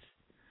fence,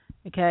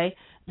 okay,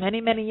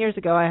 many years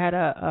ago I had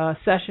a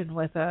session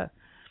with a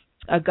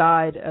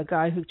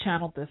guy who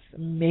channeled this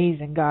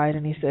amazing guide,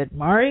 and he said,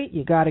 Mari,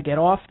 you got to get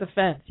off the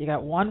fence. You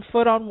got 1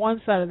 foot on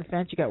one side of the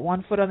fence, you got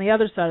 1 foot on the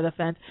other side of the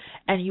fence,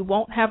 and you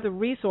won't have the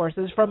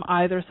resources from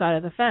either side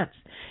of the fence.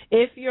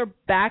 If you're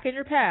back in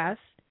your past,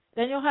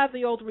 then you'll have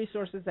the old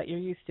resources that you're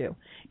used to.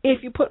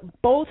 If you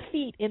put both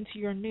feet into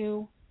your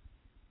new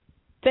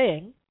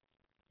thing,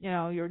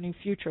 your new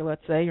future,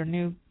 let's say, your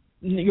new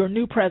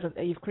present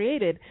that you've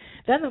created,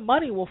 then the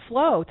money will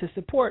flow to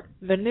support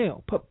the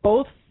new. Put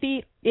both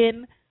feet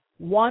in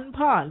one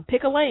pond.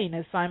 Pick a lane,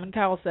 as Simon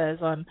Cowell says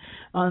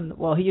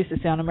well, he used to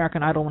say on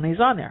American Idol when he's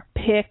on there.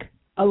 Pick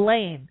a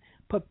lane.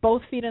 Put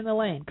both feet in the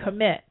lane.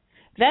 Commit.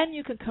 Then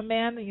you can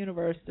command the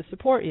universe to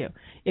support you.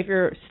 If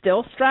you're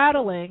still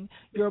straddling,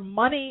 your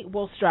money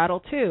will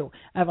straddle too.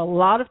 I have a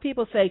lot of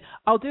people say,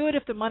 I'll do it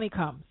if the money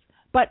comes.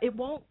 But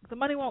the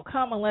money won't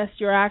come unless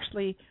you're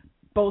actually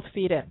both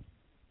feet in.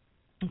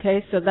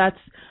 Okay, so that's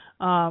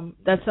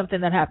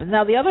something that happens.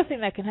 Now, the other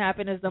thing that can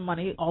happen is the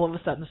money all of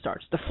a sudden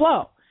starts to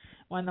flow.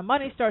 When the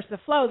money starts to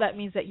flow, that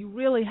means that you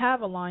really have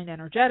aligned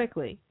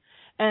energetically.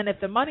 And if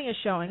the money is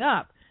showing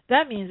up,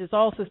 that means it's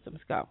all systems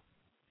go.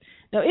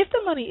 Now, if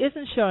the money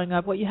isn't showing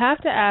up, what you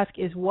have to ask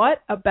is, what's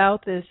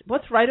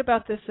right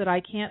about this that I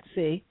can't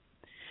see?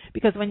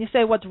 Because when you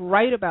say what's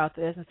right about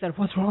this instead of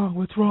what's wrong,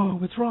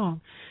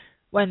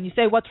 when you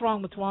say what's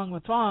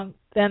wrong,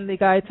 then the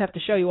guides have to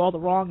show you all the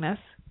wrongness,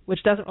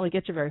 which doesn't really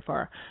get you very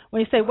far. When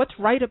you say what's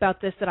right about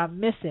this that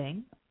I'm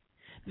missing,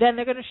 then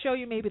they're going to show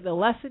you maybe the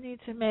lesson you need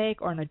to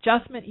make or an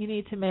adjustment you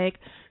need to make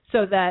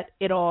so that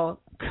it all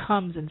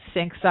comes and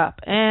syncs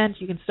up. And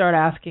you can start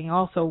asking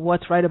also,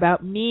 what's right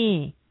about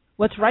me?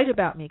 What's right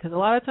about me? Because a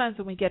lot of times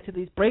when we get to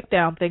these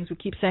breakdown things, we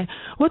keep saying,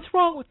 what's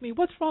wrong with me?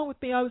 What's wrong with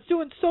me? I was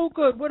doing so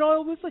good.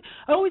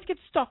 I always get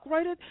stuck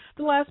right at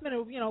the last minute.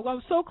 I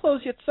was so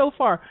close yet so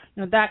far.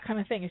 That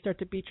kind of thing. You start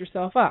to beat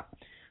yourself up.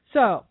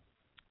 So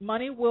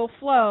money will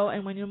flow,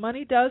 and when your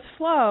money does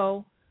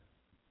flow,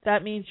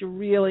 that means you're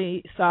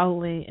really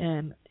solidly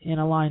in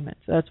alignment.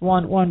 So that's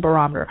one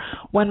barometer.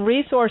 When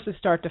resources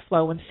start to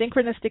flow, when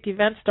synchronistic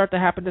events start to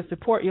happen to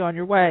support you on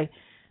your way,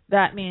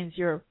 that means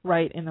you're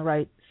right in the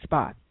right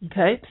spot.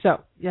 Okay,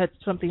 so that's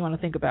something you want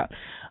to think about.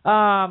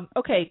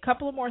 Okay, a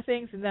couple of more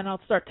things, and then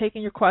I'll start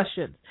taking your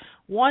questions.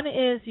 One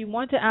is you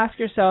want to ask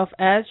yourself,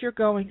 as you're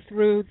going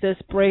through this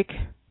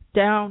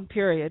breakdown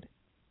period,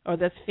 or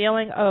this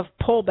feeling of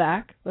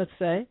pullback, let's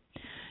say,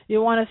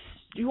 you want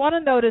to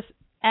notice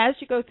as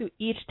you go through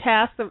each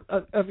task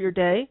of your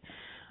day,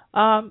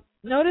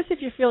 notice if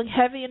you're feeling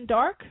heavy and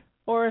dark,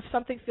 or if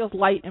something feels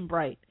light and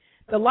bright.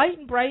 The light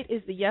and bright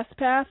is the yes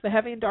path. The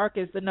heavy and dark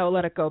is the no,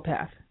 let it go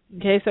path.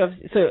 Okay, so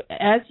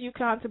as you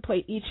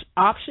contemplate each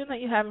option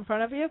that you have in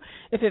front of you,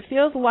 if it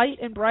feels light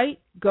and bright,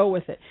 go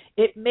with it.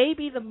 It may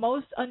be the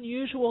most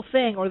unusual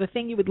thing or the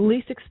thing you would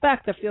least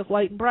expect that feels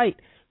light and bright.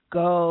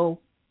 Go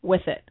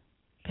with it.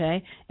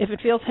 Okay? If it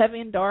feels heavy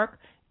and dark,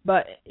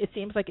 but it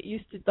seems like it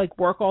used to like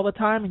work all the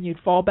time and you'd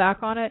fall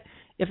back on it,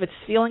 if it's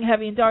feeling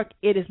heavy and dark,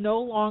 it is no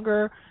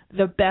longer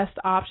the best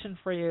option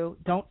for you.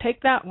 Don't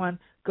take that one.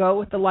 Go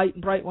with the light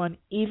and bright one,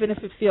 even if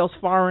it feels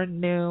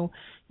foreign, new,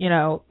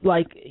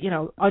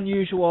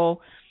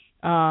 unusual,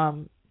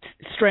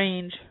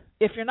 strange.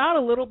 If you're not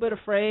a little bit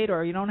afraid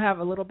or you don't have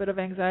a little bit of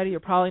anxiety, you're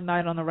probably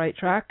not on the right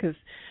track, because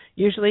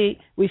usually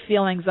we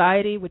feel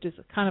anxiety, which is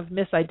kind of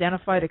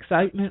misidentified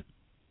excitement,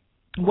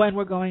 when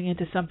we're going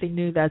into something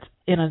new that's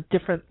in a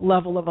different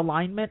level of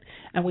alignment,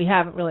 and we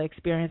haven't really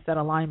experienced that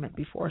alignment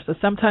before. So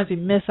sometimes we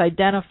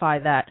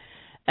misidentify that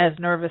as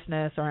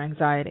nervousness or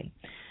anxiety.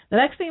 The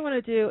next thing you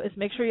want to do is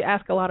make sure you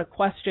ask a lot of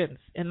questions,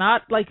 and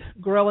not like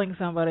grilling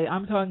somebody.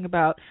 I'm talking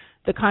about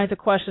the kinds of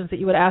questions that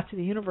you would ask to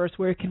the universe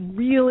where it can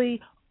really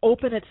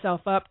open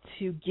itself up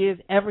to give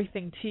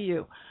everything to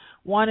you.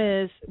 One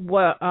is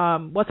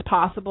what's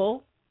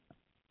possible?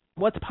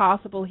 What's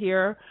possible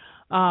here?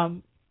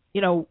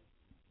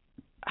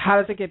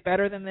 How does it get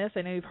better than this?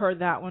 I know you've heard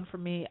that one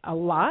from me a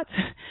lot.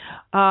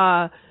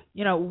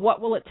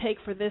 What will it take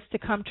for this to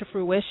come to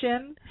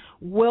fruition?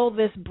 Will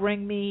this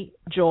bring me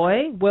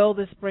joy? Will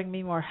this bring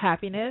me more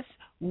happiness?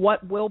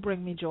 What will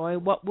bring me joy?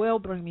 What will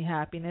bring me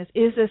happiness?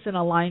 Is this in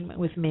alignment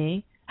with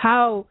me?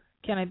 How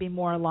can I be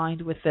more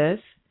aligned with this?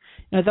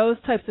 Those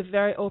types of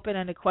very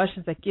open-ended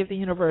questions that give the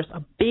universe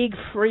a big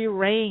free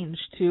range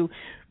to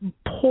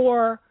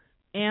pour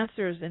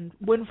answers and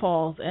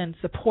windfalls and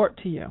support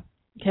to you.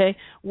 Okay,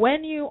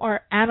 when you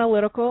are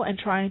analytical and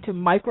trying to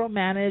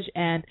micromanage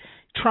and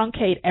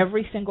truncate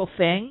every single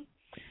thing,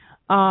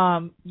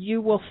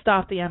 you will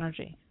stop the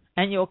energy,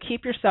 and you'll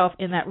keep yourself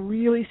in that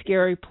really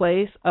scary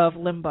place of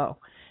limbo.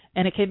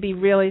 And it can be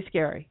really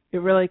scary. It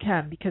really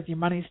can, because your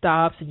money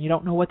stops and you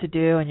don't know what to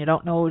do, and you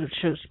don't know to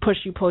push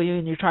you, pull you,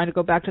 and you're trying to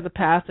go back to the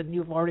past and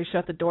you've already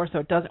shut the door so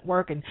it doesn't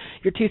work, and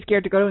you're too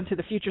scared to go into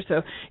the future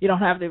so you don't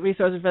have the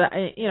resources for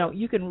that.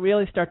 You can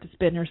really start to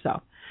spin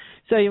yourself.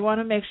 So you want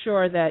to make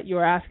sure that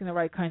you're asking the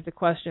right kinds of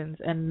questions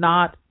and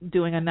not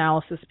doing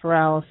analysis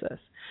paralysis.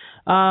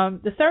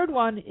 The third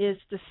one is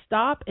to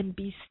stop and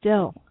be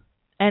still.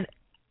 And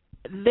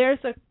there's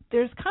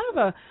kind of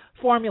a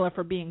formula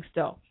for being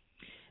still.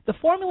 The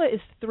formula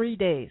is 3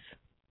 days.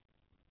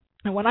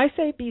 And when I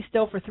say be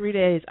still for 3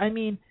 days, I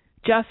mean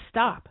just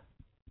stop.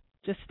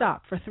 Just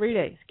stop for 3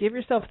 days. Give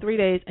yourself 3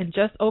 days and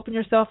just open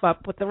yourself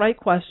up with the right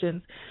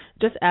questions.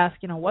 Just ask,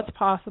 what's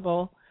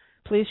possible?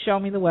 Please show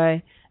me the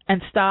way.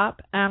 And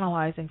stop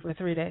analyzing for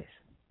 3 days.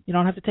 You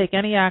don't have to take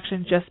any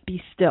action. Just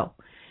be still.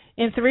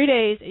 In 3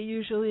 days,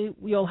 usually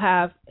you'll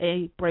have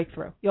a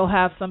breakthrough. You'll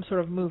have some sort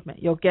of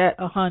movement. You'll get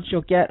a hunch.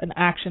 You'll get an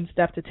action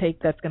step to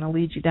take that's going to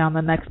lead you down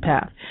the next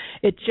path.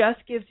 It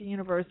just gives the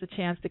universe a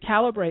chance to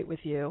calibrate with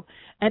you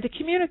and to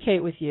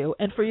communicate with you,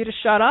 and for you to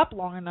shut up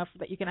long enough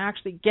that you can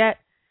actually get,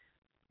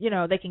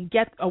 they can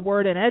get a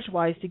word in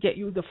edgewise to get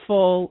you the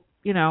full,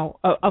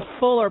 a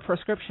fuller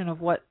prescription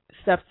of what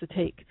steps to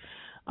take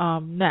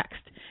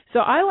next. So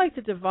I like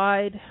to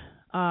divide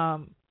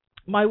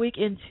my week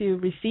into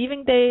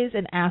receiving days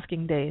and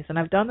asking days. And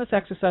I've done this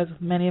exercise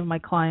with many of my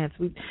clients.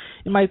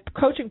 In my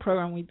coaching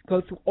program, we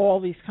go through all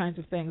these kinds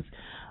of things.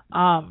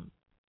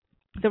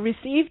 The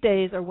receive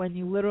days are when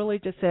you literally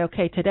just say,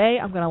 okay, today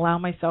I'm going to allow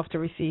myself to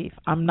receive.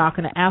 I'm not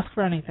going to ask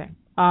for anything.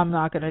 I'm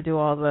not going to do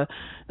all the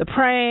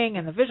praying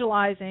and the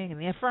visualizing and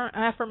the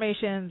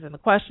affirmations and the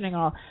questioning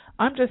and all.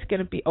 I'm just going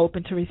to be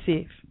open to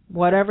receive.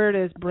 Whatever it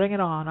is, bring it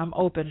on. I'm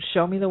open.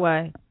 Show me the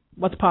way.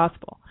 What's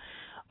possible?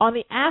 On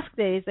the ask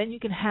days, then you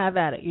can have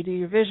at it. You do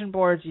your vision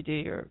boards, you do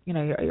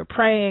you're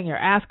praying, you're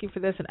asking for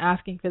this and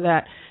asking for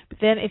that. But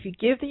then if you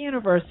give the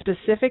universe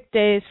specific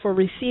days for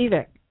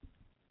receiving,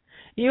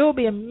 you will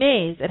be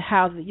amazed at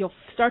how you'll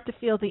start to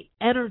feel the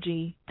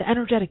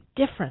energetic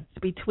difference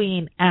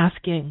between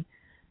asking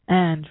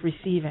and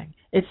receiving.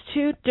 It's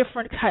two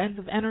different kinds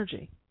of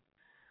energy.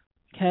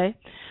 Okay?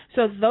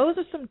 So those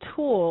are some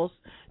tools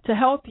to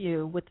help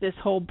you with this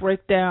whole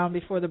breakdown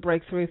before the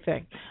breakthrough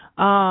thing.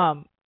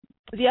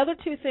 The other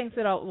two things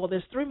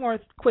there's three more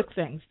quick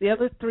things. The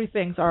other three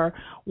things are,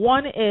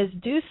 one is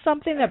do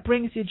something that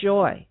brings you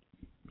joy.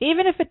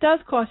 Even if it does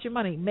cost you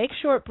money, make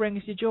sure it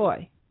brings you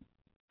joy.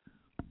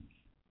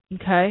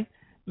 Okay?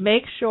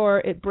 Make sure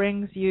it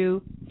brings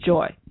you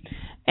joy.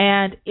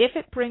 And if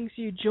it brings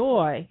you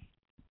joy,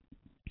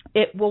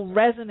 it will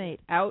resonate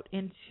out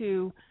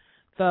into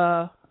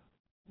the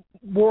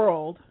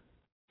world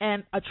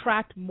and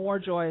attract more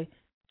joy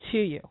to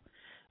you.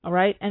 All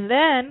right? And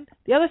then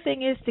the other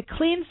thing is to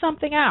clean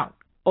something out.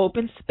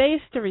 Open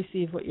space to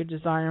receive what you're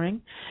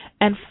desiring.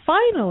 And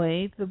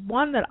finally, the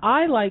one that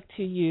I like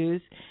to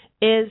use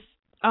is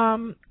a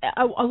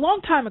long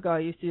time ago I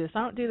used to do this.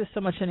 I don't do this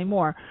so much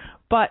anymore.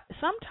 But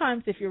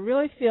sometimes if you're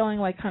really feeling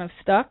like kind of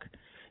stuck,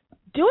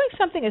 doing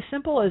something as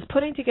simple as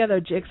putting together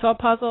a jigsaw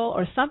puzzle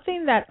or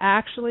something that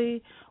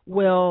actually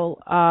will,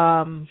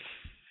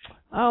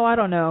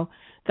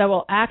 that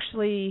will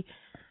actually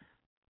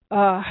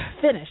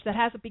finish, that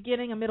has a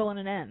beginning, a middle, and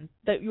an end,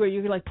 that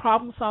you're like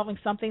problem solving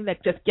something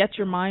that just gets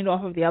your mind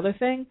off of the other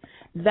thing,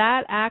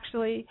 that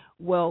actually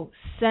will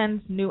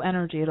send new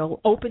energy. It'll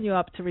open you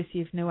up to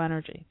receive new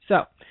energy.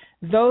 So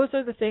those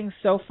are the things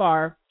so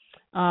far.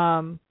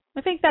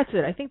 I think that's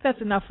it. I think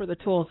that's enough for the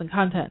tools and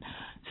content.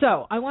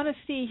 So I want to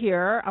see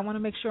here. I want to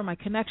make sure my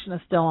connection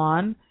is still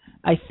on.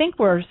 I think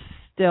we're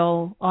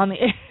still on the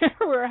air.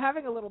 We're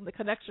having a little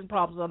connection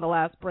problems on the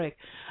last break.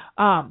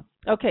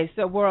 Okay,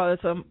 so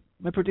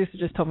my producer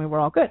just told me we're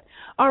all good.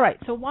 All right,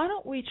 so why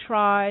don't we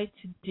try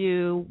to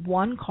do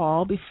one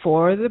call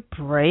before the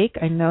break?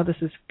 I know this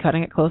is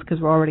cutting it close because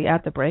we're already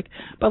at the break,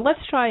 but let's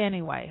try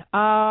anyway.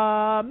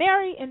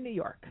 Mary in New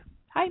York.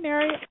 Hi,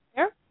 Mary.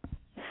 There?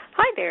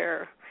 Hi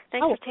there.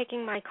 Thanks for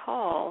taking my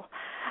call.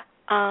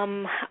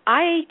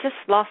 I just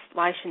lost,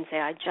 well, I shouldn't say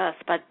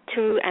but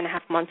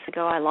 2.5 months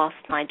ago I lost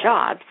my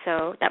job,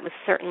 so that was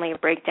certainly a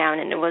breakdown,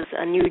 and it was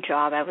a new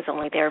job. I was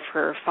only there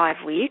for 5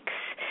 weeks.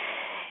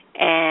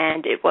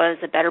 And it was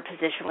a better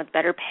position with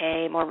better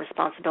pay, more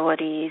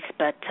responsibilities,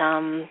 but,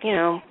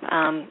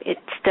 it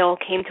still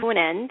came to an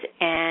end.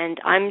 And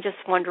I'm just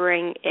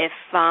wondering if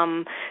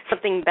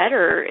something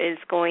better is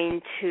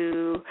going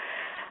to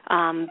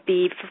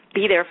be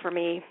there for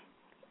me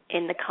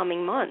in the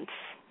coming months,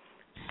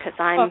 because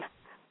I'm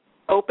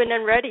open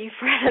and ready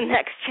for the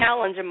next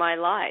challenge in my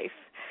life.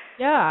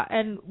 Yeah,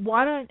 and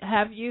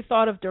have you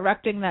thought of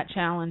directing that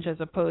challenge as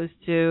opposed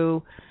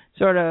to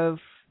sort of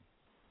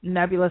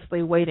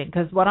nebulously waiting?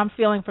 Because what I'm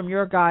feeling from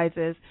your guides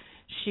is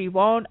she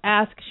will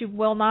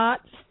not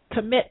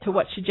commit to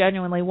what she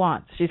genuinely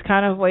wants. She's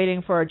kind of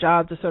waiting for a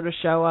job to sort of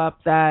show up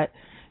that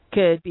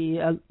could be,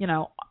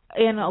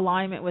 in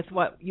alignment with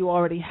what you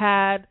already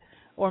had,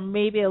 or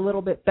maybe a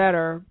little bit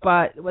better.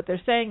 But what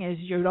they're saying is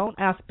you don't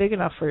ask big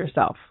enough for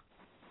yourself.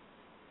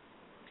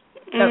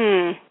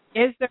 So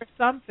is there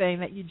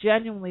something that you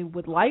genuinely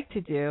would like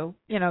to do,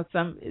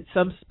 some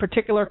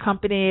particular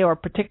company or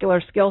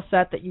particular skill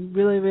set that you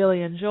really,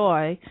 really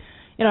enjoy?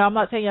 I'm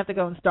not saying you have to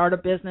go and start a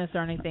business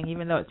or anything,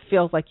 even though it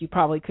feels like you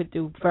probably could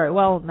do very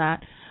well in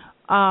that.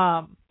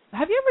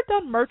 Have you ever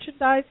done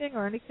merchandising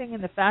or anything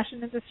in the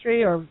fashion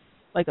industry, or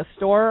like a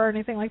store or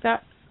anything like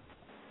that?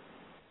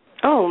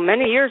 Oh,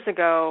 many years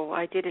ago,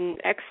 I did an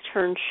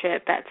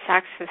externship at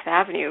Saks Fifth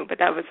Avenue, but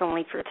that was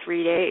only for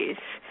 3 days.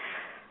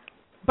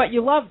 But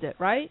you loved it,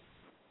 right?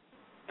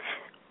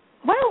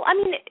 Well, I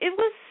mean, it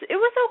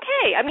was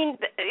okay. I mean,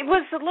 it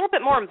was a little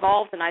bit more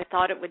involved than I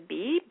thought it would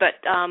be, but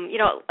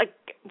like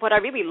what I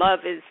really love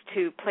is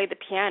to play the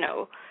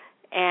piano,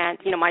 and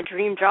my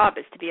dream job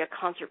is to be a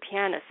concert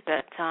pianist,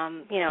 but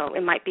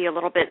it might be a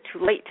little bit too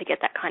late to get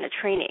that kind of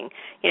training.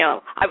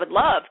 I would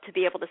love to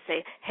be able to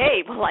say,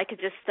 hey, well, I could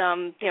just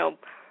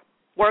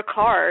work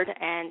hard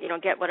and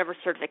get whatever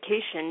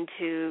certification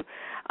to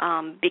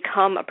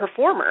become a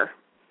performer.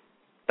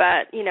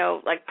 But,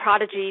 like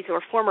prodigies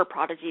or former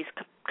prodigies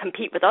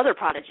compete with other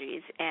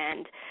prodigies,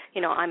 and,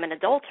 I'm an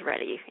adult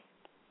already,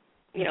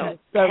 heading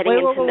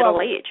into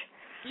middle age.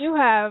 You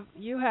have,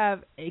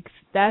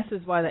 this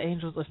is why the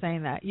angels are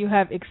saying that. You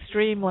have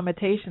extreme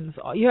limitations.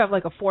 You have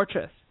like a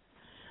fortress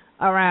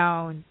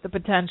around the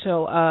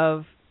potential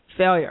of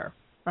failure,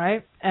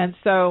 right? And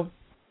so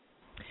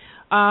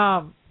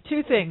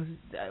 2 things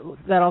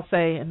that I'll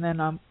say, and then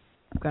I'm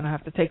going to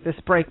have to take this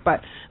break.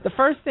 But the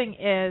first thing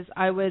is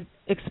I would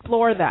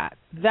explore that.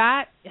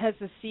 That has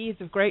the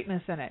seeds of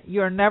greatness in it.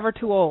 You're never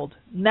too old.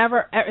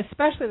 Never,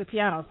 especially the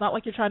piano. It's not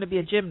like you're trying to be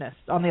a gymnast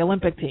on the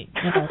Olympic team.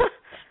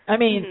 I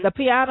mean, the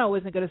piano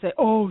isn't going to say,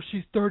 oh,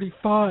 she's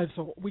 35,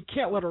 so we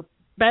can't let her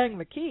bang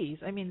the keys.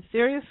 I mean,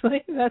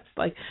 seriously? That's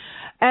like...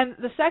 And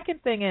the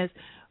second thing is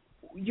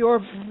your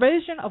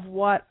vision of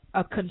what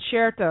a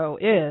concerto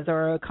is,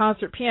 or a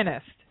concert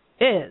pianist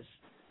is.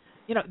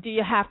 Do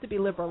you have to be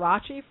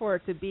Liberace for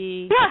it to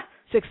be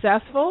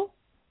successful?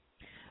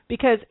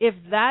 Because if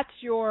that's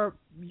your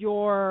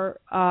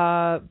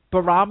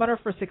barometer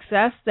for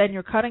success, then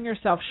you're cutting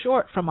yourself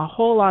short from a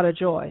whole lot of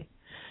joy.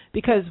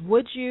 Because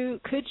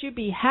could you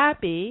be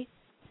happy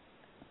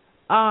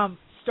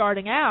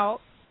starting out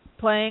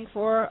playing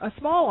for a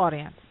small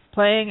audience,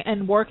 playing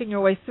and working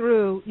your way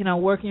through,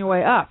 working your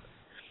way up?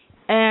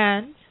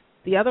 And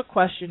the other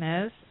question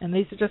is, and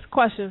these are just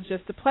questions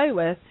just to play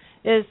with,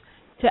 is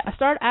to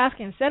start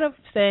asking, instead of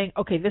saying,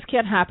 okay, this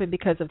can't happen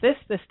because of this,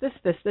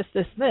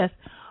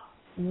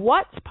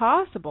 what's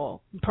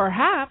possible?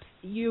 Perhaps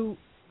you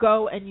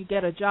go and you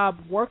get a job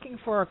working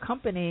for a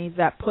company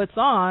that puts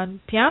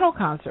on piano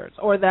concerts,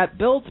 or that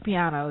builds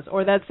pianos,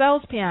 or that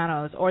sells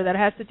pianos, or that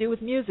has to do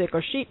with music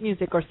or sheet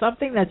music or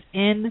something that's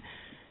in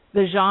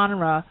the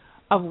genre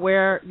of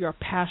where your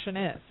passion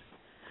is.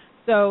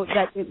 So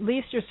that at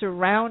least you're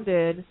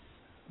surrounded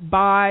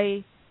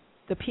by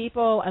the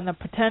people and the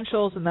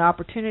potentials and the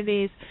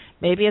opportunities.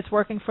 Maybe it's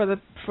working for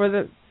the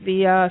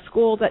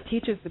school that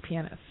teaches the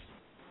pianist.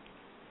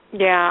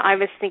 Yeah, I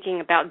was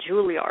thinking about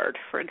Juilliard,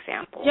 for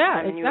example.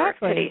 Yeah, in New York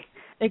City.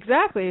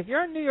 Exactly. If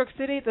you're in New York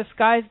City, the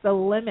sky's the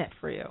limit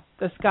for you.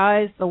 The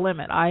sky's the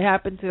limit. I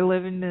happen to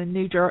live in the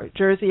New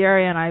Jersey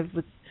area, and I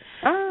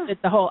did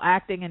the whole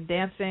acting and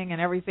dancing and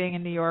everything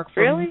in New York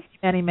for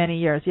many, many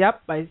years.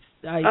 Yep. I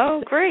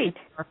great.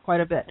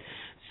 Quite a bit.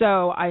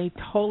 So I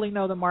totally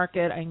know the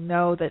market. I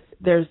know that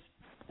there's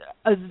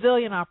a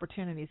zillion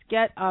opportunities.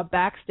 Get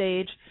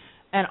backstage.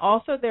 And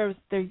also there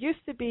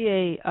used to be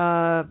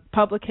a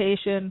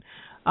publication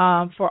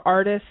for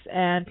artists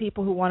and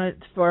people who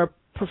wanted for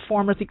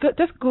performers. You could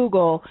just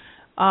Google,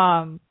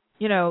 jobs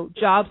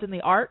in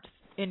the arts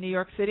in New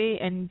York City,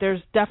 and there's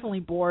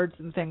definitely boards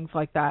and things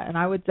like that. And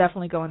I would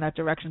definitely go in that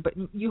direction. But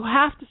you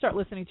have to start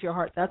listening to your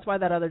heart. That's why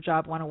that other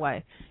job went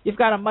away. You've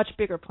got a much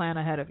bigger plan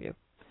ahead of you.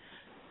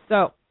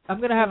 So I'm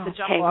going to have to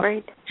jump off.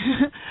 Great.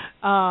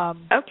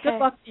 Good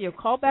luck to you.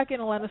 Call back in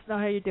and let us know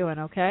how you're doing,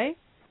 okay?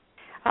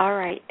 All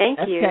right. Thank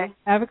you. Okay.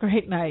 Have a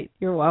great night.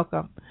 You're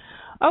welcome.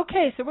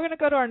 Okay, so we're going to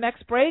go to our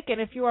next break, and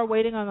if you are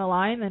waiting on the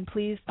line, then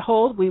please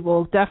hold. We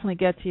will definitely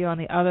get to you on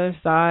the other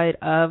side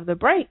of the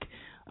break.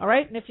 All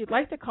right, and if you'd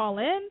like to call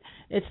in,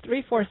 it's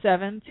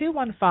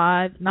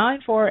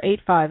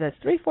 347-215-9485. That's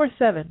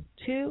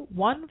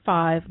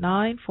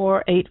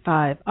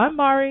 347-215-9485. I'm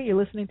Mari.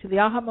 You're listening to the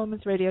Aha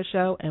Moments radio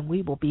show, and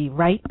we will be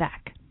right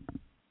back.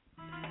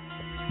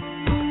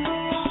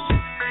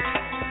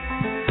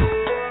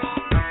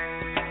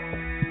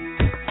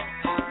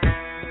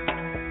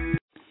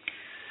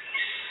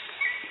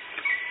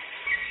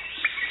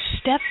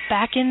 Step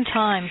back in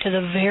time to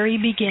the very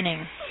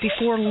beginning,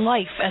 before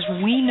life as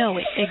we know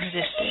it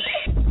existed.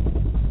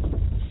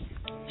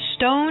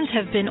 Stones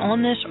have been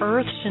on this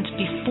earth since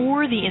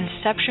before the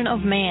inception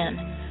of man.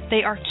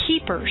 They are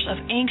keepers of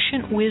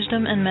ancient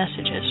wisdom and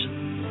messages.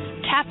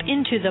 Tap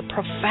into the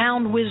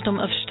profound wisdom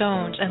of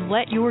stones and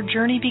let your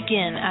journey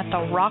begin at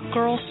the Rock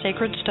Girl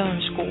Sacred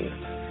Stone School.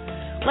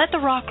 Let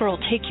the Rock Girl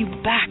take you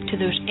back to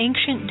those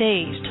ancient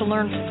days to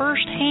learn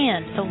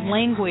firsthand the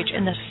language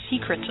and the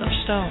secrets of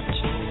stones.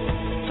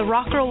 The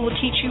Rock Girl will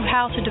teach you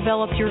how to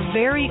develop your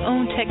very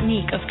own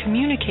technique of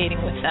communicating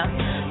with them,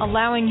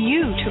 allowing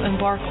you to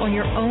embark on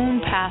your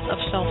own path of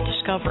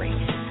self-discovery.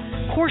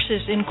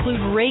 Courses include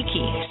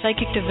Reiki,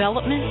 psychic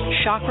development,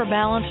 chakra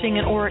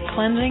balancing and auric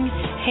cleansing,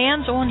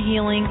 hands-on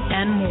healing,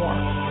 and more.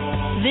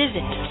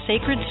 Visit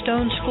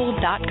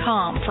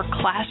sacredstoneschool.com for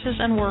classes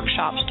and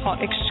workshops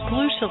taught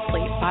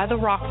exclusively by the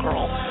Rock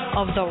Girl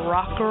of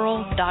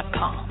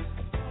therockgirl.com.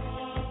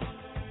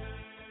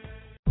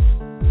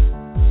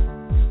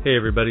 Hey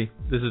everybody,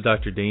 this is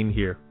Dr. Dane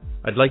here.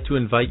 I'd like to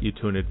invite you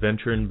to an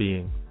adventure in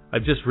being.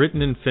 I've just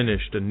written and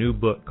finished a new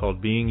book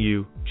called Being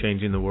You,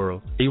 Changing the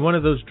World. Are you one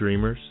of those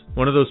dreamers?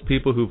 One of those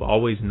people who've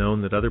always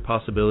known that other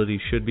possibilities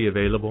should be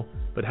available,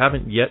 but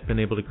haven't yet been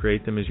able to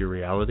create them as your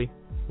reality?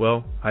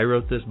 Well, I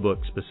wrote this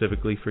book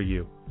specifically for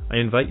you. I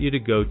invite you to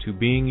go to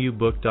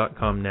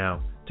beingyoubook.com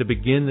now to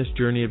begin this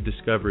journey of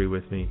discovery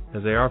with me,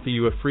 as I offer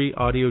you a free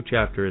audio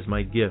chapter as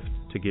my gift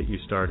to get you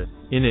started.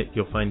 In it,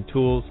 you'll find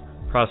tools,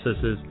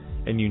 processes,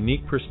 and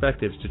unique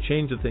perspectives to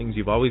change the things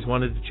you've always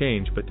wanted to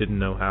change but didn't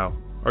know how.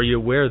 Are you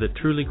aware that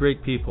truly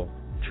great people,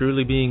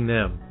 truly being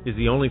them, is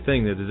the only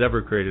thing that has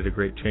ever created a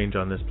great change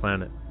on this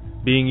planet?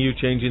 Being You,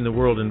 Changing the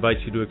World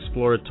invites you to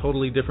explore a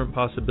totally different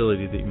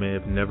possibility that you may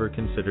have never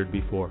considered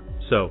before.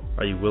 So,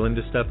 are you willing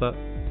to step up?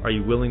 Are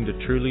you willing to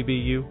truly be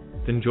you?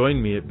 Then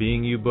join me at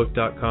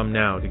beingyoubook.com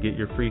now to get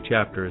your free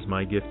chapter as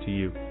my gift to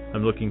you.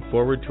 I'm looking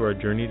forward to our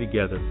journey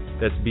together.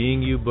 That's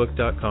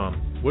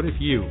beingyoubook.com. What if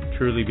you,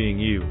 truly being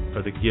you,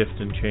 are the gift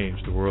and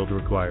change the world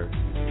requires?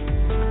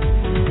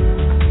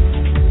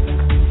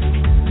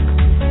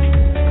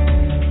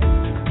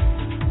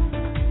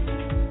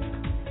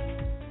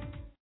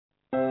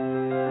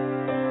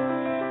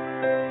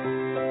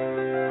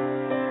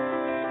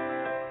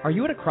 Are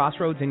you at a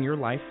crossroads in your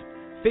life?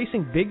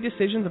 Facing big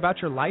decisions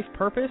about your life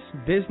purpose,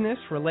 business,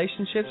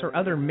 relationships, or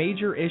other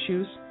major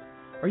issues?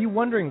 Are you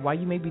wondering why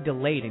you may be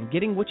delayed in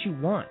getting what you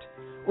want?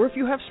 Or if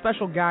you have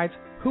special guides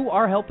who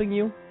are helping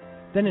you?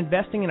 Then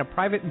investing in a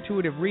private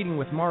intuitive reading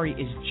with Mari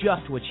is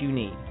just what you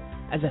need.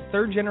 As a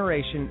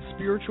third-generation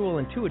spiritual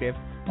intuitive,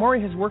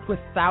 Mari has worked with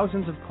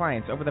thousands of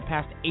clients over the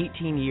past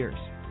 18 years.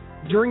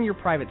 During your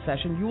private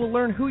session, you will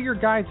learn who your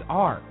guides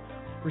are,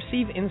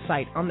 receive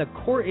insight on the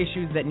core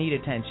issues that need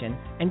attention,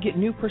 and get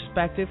new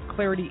perspective,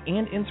 clarity,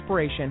 and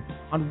inspiration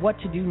on what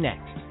to do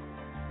next.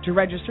 To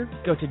register,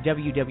 go to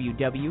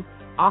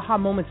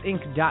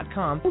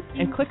www.ahamomentsinc.com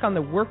and click on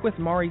the Work with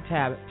Mari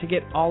tab to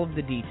get all of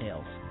the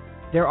details.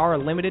 There are a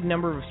limited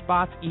number of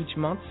spots each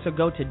month, so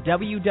go to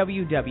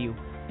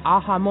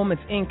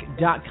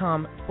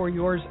www.ahamomentsinc.com for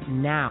yours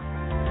now.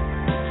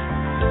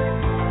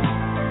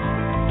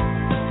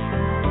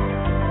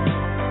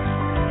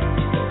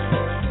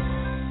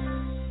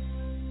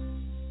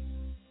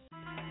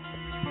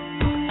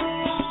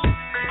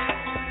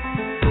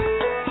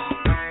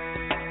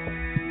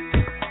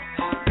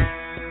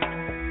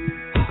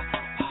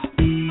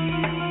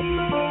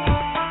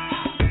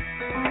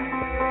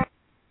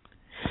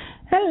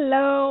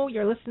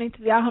 listening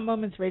to the Aha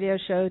Moments radio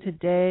show.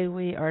 Today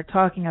we are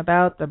talking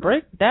about the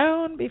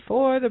breakdown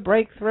before the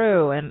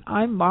breakthrough. And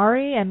I'm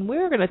Mari, and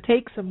we're going to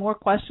take some more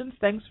questions.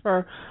 Thanks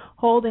for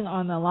holding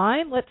on the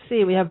line. Let's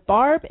see. We have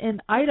Barb in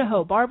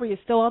Idaho. Barb, are you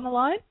still on the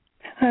line?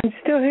 I'm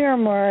still here,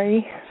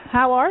 Mari.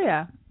 How are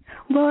you?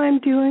 Well, I'm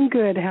doing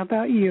good. How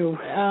about you?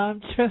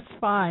 Just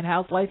fine.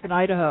 How's life in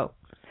Idaho?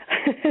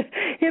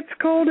 It's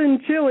cold and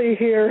chilly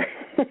here.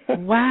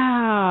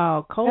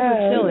 Wow, cold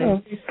and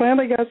chilly. We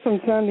finally got some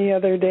sun the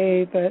other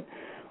day, but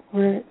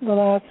the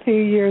last few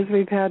years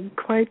we've had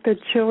quite the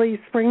chilly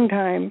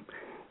springtime.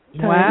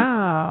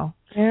 Wow.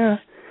 Yeah.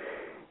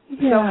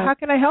 So how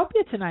can I help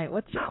you tonight?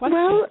 What's your question?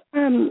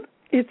 Well,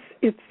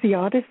 it's the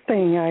oddest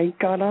thing. I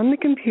got on the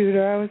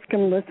computer. I was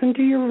going to listen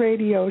to your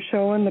radio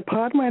show, and the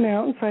pod went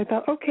out, and so I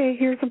thought, okay,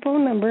 here's a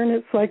phone number, and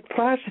it's like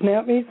flashing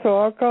at me, so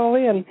I'll call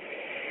in.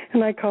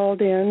 And I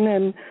called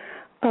in,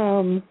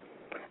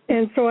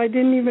 and so I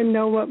didn't even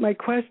know what my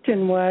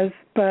question was,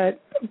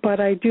 but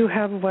I do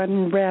have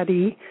one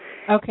ready.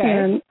 Okay.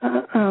 And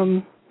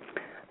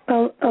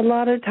a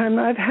lot of time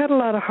I've had a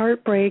lot of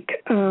heartbreak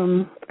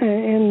in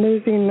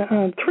losing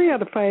 3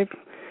 out of 5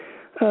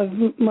 of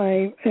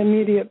my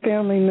immediate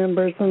family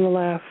members in the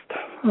last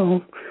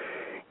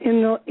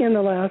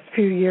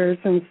few years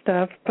and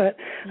stuff. But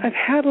I've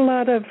had a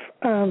lot of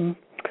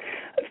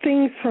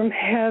things from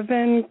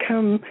heaven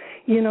come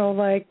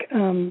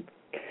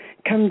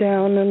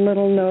down in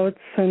little notes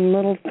and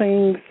little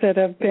things that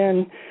have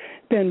been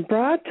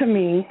brought to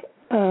me,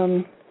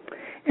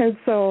 and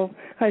so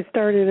I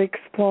started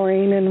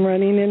exploring and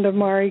running into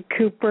Mari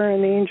Cooper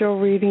and angel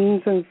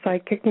readings and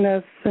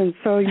psychicness, and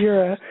so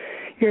you're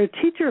a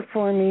teacher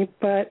for me.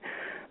 But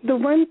the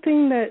one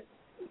thing that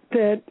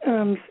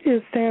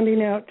is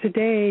standing out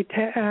today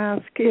to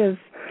ask is,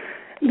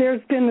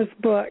 there's been this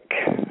book,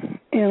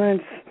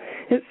 and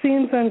it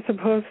seems I'm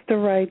supposed to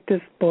write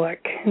this book,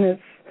 and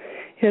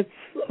it's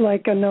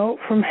like a note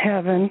from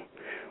heaven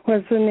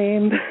was the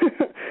name.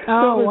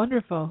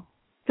 Wonderful.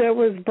 That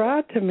was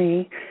brought to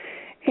me,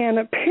 and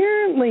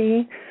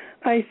apparently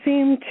I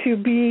seem to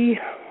be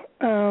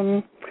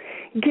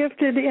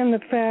gifted in the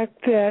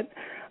fact that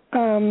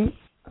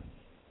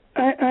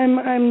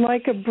I'm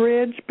like a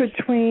bridge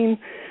between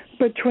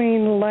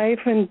life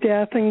and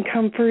death and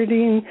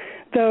comforting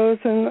those,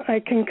 and I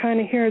can kind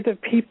of hear the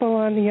people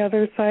on the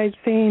other side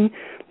saying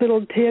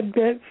little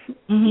tidbits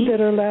that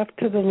are left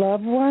to the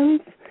loved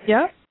ones.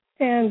 Yeah.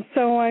 And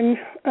so I'm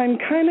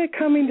kind of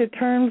coming to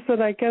terms that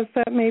I guess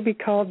that may be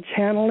called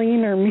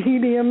channeling or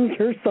mediums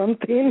or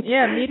something.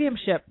 Yeah,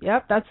 mediumship.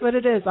 Yep, that's what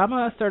it is. I'm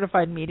a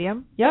certified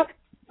medium. Yep.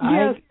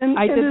 Yes,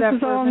 I did this that is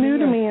for all many new years.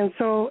 to me, and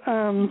so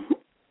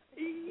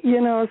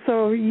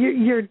so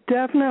you're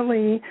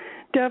definitely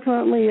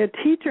a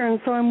teacher, and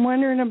so I'm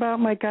wondering about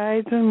my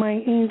guides and my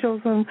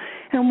angels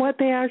and what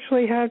they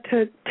actually have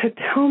to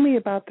tell me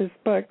about this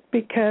book,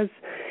 because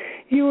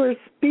you were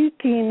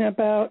speaking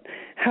about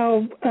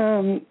how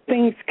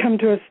things come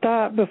to a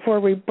stop before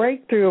we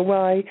break through.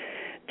 Well,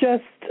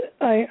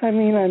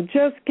 I'm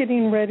just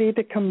getting ready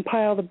to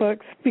compile the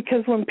books,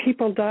 because when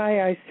people die,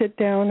 I sit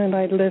down and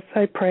I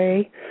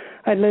pray,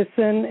 I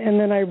listen, and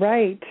then I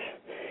write.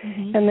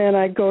 And then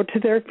I go to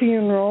their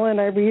funeral and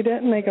I read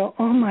it, and they go,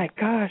 oh my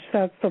gosh,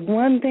 that's the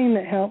one thing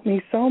that helped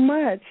me so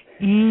much.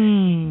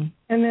 And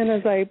then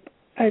as I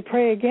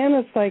pray again,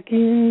 it's like, you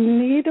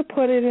need to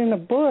put it in a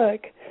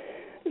book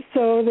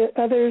so that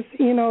others,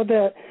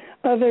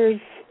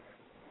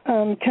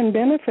 can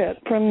benefit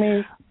from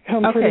these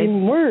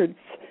comforting words.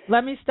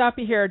 Let me stop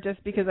you here,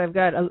 just because I've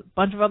got a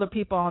bunch of other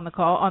people on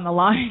the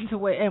line to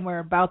wait, and we're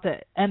about to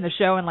end the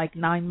show in like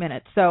 9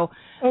 minutes. So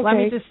let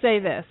me just say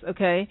this,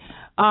 okay?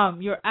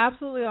 You're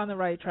absolutely on the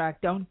right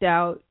track. Don't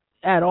doubt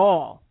at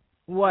all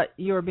what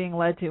you're being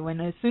led to.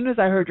 And as soon as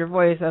I heard your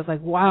voice, I was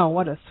like, wow,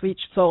 what a sweet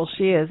soul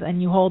she is.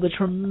 And you hold a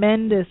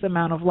tremendous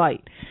amount of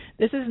light.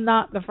 This is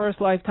not the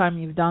first lifetime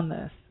you've done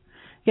this.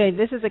 Okay,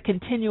 this is a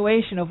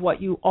continuation of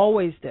what you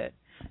always did.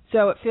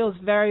 So it feels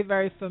very,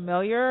 very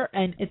familiar.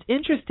 And it's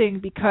interesting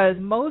because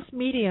most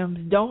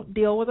mediums don't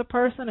deal with a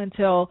person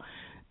until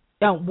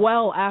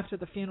well after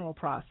the funeral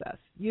process.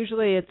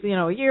 Usually it's, a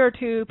year or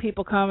two,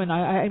 people come and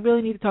I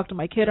really need to talk to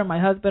my kid or my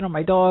husband or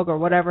my dog or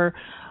whatever.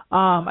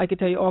 I could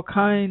tell you all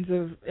kinds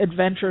of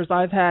adventures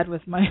I've had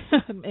with my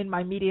in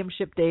my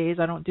mediumship days.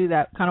 I don't do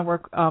that kind of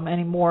work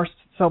anymore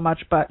so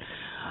much, but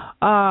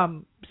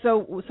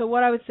so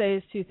what I would say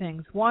is 2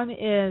 things. One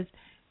is,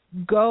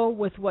 go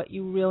with what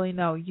you really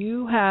know.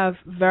 You have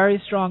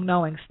very strong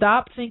knowing.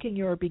 Stop thinking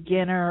you're a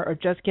beginner or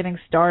just getting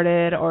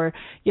started or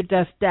you're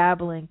just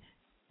dabbling.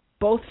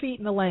 Both feet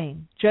in the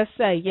lane. Just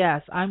say,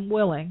 yes, I'm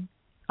willing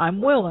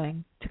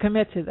to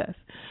commit to this.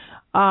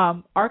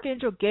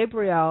 Archangel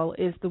Gabriel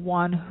is the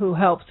one who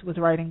helps with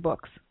writing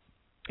books.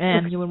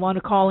 And you would want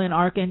to call in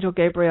Archangel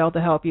Gabriel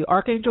to help you.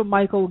 Archangel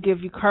Michael will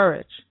give you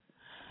courage.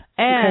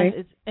 And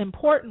it's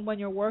important when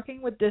you're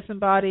working with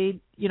disembodied,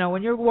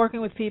 when you're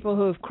working with people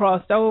who have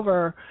crossed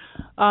over,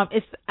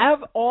 it's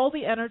of all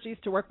the energies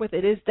to work with,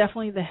 it is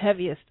definitely the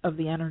heaviest of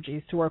the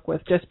energies to work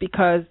with, just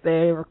because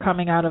they were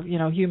coming out of,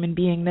 human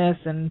beingness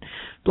and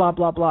blah,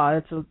 blah, blah.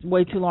 It's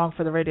way too long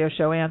for the radio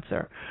show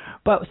answer.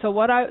 But so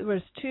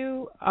there's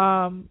two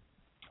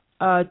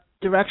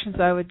directions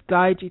I would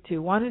guide you to.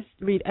 One is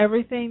read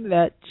everything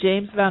that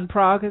James Van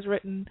Praagh has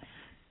written.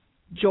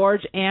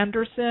 George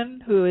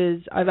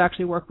Anderson, I've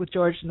actually worked with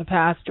George in the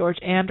past. George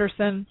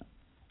Anderson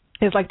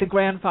is like the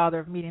grandfather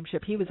of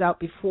mediumship. He was out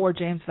before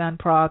James Van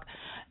Praagh.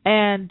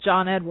 And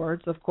John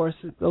Edwards, of course,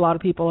 a lot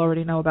of people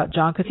already know about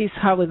John because he's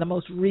probably the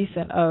most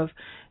recent of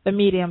the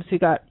mediums who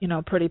got,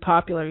 pretty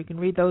popular. You can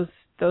read those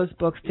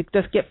books to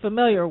just get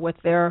familiar with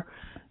their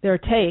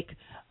take.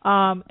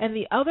 And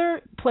the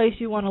other place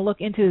you want to look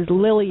into is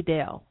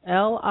Lilydale,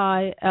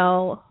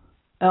 Lilydale.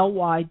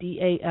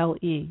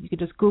 You can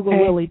just Google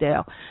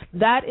Lilydale.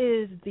 That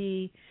is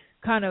the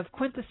kind of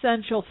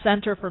quintessential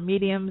center for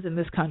mediums in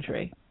this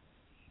country.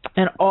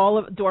 And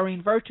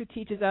Doreen Virtue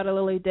teaches out of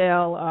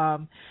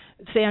Lilydale.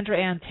 Sandra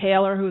Ann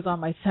Taylor, who's on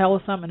my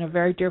Telesum and a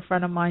very dear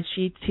friend of mine,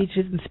 she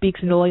teaches and speaks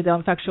in Lilydale.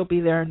 In fact, she'll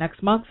be there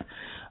next month.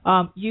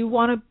 You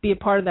want to be a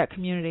part of that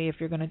community if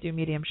you're going to do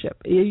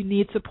mediumship. You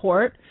need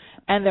support,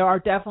 and there are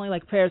definitely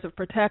like prayers of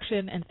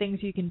protection and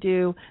things you can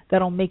do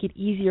that'll make it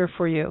easier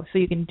for you so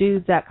you can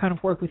do that kind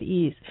of work with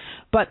ease.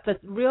 But the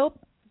real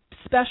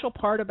special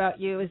part about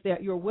you is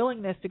that your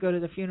willingness to go to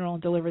the funeral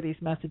and deliver these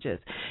messages.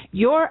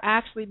 You're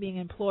actually being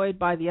employed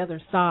by the other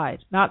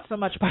side, not so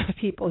much by the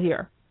people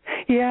here.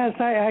 Yes,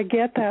 I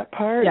get that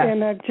part, yes.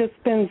 And I've just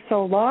been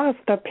so lost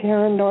up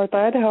here in North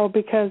Idaho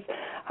because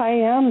I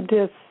am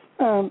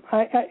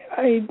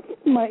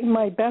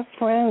my best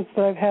friends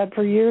that I've had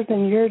for years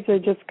and years, they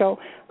just go,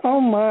 oh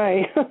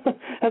my,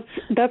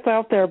 that's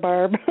out there,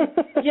 Barb.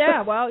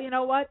 Yeah, well, you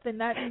know what? Then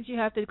that means you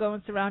have to go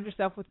and surround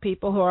yourself with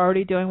people who are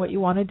already doing what you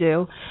want to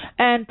do,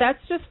 and that's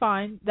just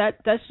fine.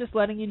 That's just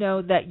letting you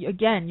know that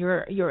again,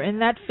 you're in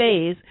that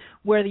phase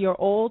where your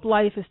old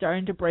life is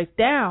starting to break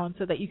down,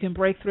 so that you can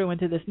break through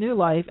into this new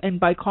life. And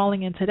by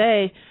calling in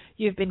today,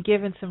 you've been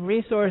given some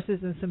resources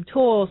and some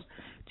tools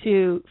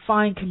to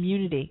find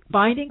community.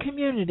 Finding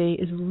community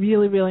is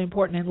really, really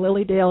important, and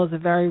Lilydale is a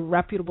very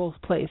reputable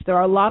place. There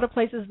are a lot of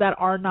places that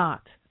are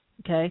not,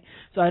 okay?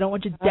 So I don't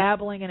want you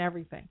dabbling in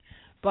everything.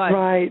 But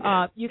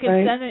you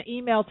can send an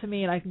email to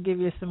me, and I can give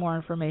you some more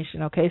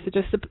information, okay? So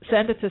just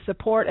send it to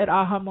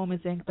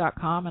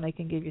support@ahamomentsinc.com, and I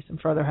can give you some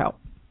further help.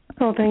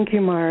 Oh, thank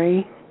you,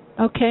 Mari.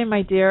 Okay,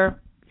 my dear.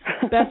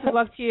 Best of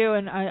luck to you,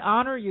 and I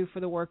honor you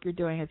for the work you're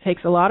doing. It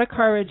takes a lot of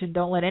courage, and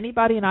don't let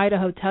anybody in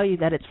Idaho tell you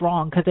that it's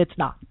wrong, because it's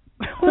not.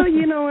 Well,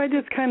 I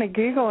just kind of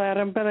giggle at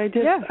them, but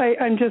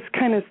I'm just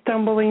kind of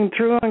stumbling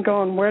through and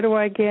going, where do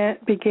I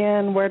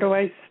begin? Where do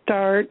I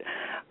start?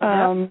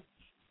 And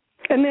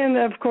then,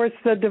 of course,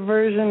 the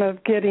diversion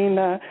of getting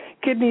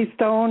kidney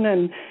stone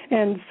and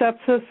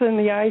sepsis in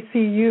the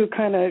ICU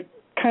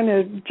kind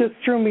of just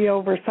threw me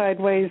over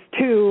sideways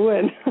too.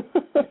 And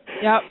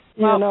yep.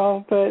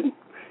 But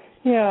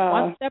yeah.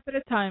 One step at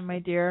a time, my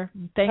dear.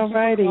 Thank you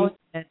for hosting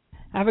it.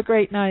 Have a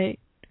great night.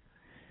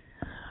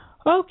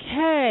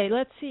 Okay,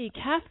 let's see.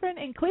 Catherine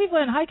in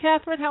Cleveland. Hi,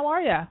 Catherine. How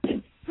are you?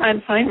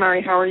 I'm fine,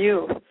 Mari. How are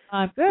you?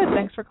 I'm good.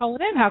 Thanks for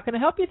calling in. How can I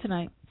help you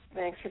tonight?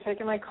 Thanks for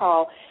taking my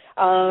call.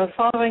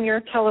 Following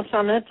your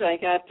telesummit,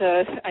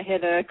 I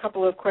had a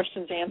couple of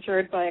questions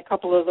answered by a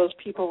couple of those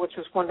people, which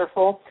was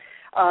wonderful.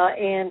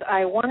 And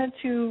I wanted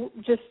to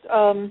just,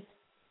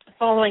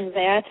 following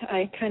that,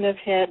 I kind of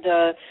had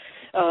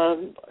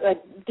I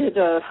did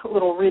a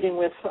little reading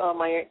with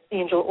my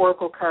angel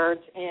oracle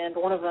cards, and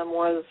one of them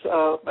was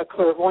a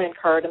clairvoyant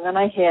card, and then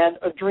I had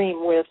a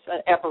dream with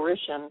an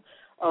apparition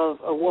of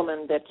a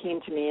woman that came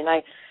to me, and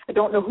I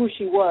don't know who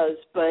she was,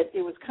 but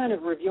it was kind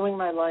of reviewing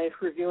my life,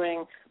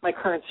 reviewing my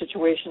current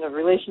situation of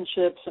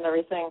relationships and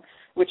everything,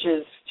 which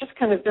has just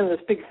kind of been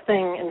this big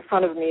thing in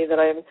front of me that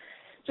I've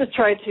just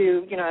tried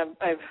to,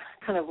 I've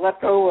kind of let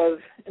go of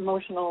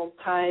emotional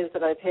ties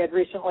that I've had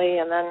recently,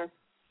 and then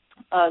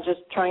just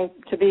trying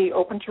to be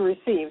open to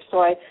receive. So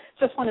I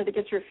just wanted to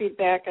get your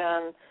feedback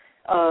on,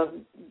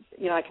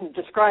 I can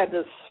describe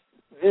this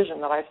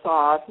vision that I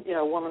saw,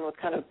 a woman with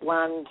kind of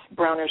blonde,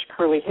 brownish,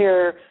 curly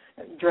hair,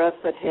 dress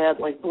that had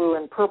like blue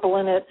and purple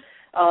in it,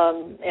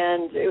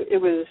 and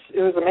it was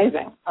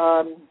amazing.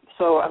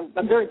 So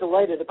I'm very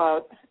delighted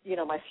about,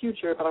 my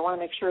future, but I want to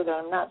make sure that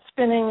I'm not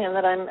spinning and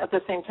that I'm at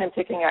the same time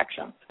taking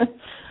action.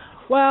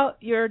 Well,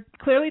 you're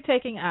clearly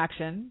taking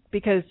action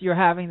because you're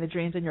having the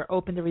dreams and you're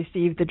open to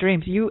receive the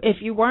dreams. If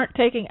you weren't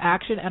taking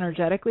action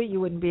energetically, you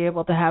wouldn't be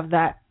able to have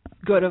that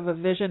good of a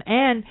vision,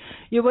 and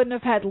you wouldn't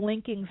have had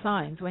linking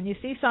signs. When you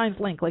see signs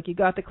link, like you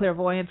got the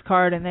clairvoyance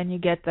card and then you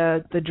get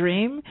the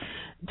dream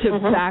to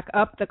back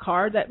up the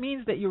card, that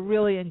means that you're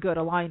really in good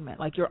alignment,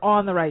 like you're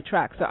on the right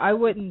track. So I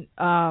wouldn't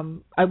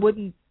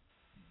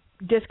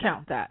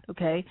discount that,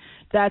 okay?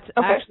 That's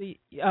actually,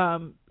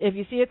 if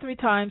you see it 3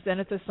 times, then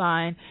it's a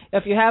sign.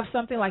 If you have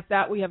something like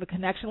that, we have a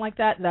connection like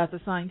that, that's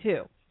a sign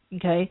too.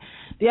 Okay.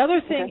 The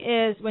other thing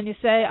is when you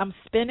say I'm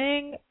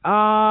spinning,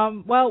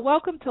 well,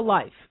 welcome to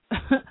life,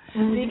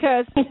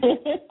 because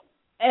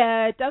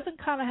it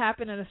doesn't kind of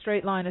happen in a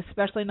straight line,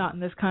 especially not in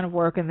this kind of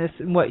work and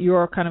what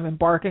you're kind of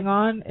embarking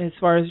on as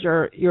far as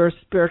your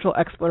spiritual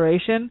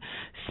exploration.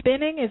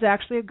 Spinning is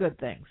actually a good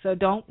thing, so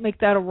don't make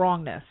that a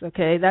wrongness.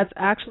 Okay, that's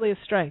actually a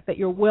strength that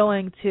you're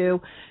willing to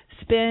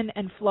spin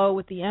and flow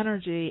with the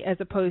energy as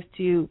opposed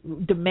to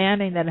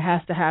demanding that it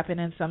has to happen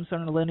in some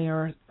sort of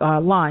linear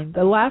line.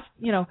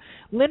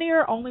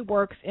 Linear only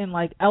works in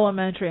like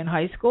elementary and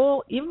high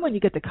school. Even when you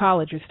get to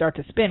college, you start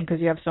to spin because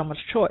you have so much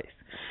choice.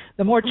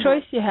 The more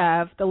choice you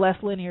have, the less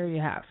linear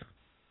you have.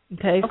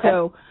 Okay,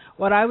 so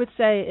what I would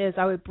say is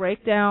I would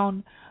break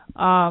down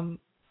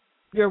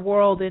your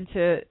world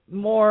into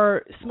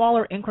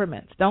smaller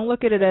increments. Don't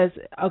look at it as,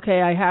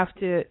 okay,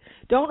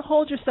 don't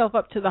hold yourself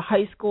up to the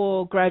high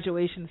school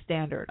graduation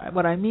standard.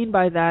 What I mean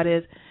by that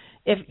is,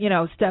 if,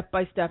 step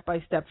by step,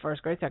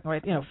 first grade, second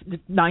grade,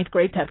 ninth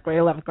grade, 10th grade,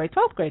 11th grade,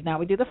 12th grade, now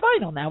we do the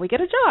final, now we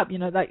get a job,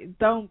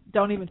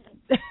 don't even,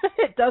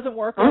 it doesn't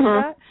work like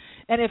that.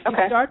 And if you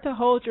start to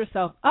hold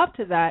yourself up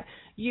to that,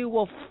 you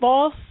will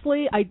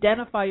falsely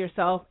identify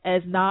yourself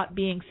as not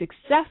being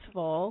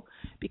successful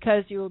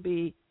because you will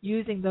be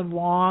using the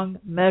wrong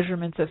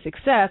measurements of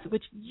success,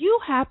 which you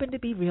happen to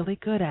be really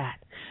good at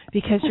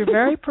because you're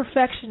very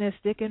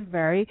perfectionistic and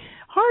very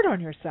hard on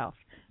yourself.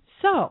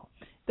 So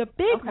the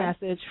big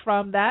message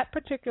from that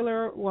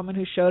particular woman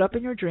who showed up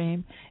in your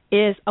dream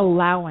is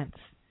allowance.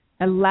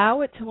 Allow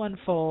it to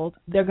unfold.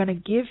 They're going to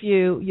give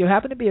you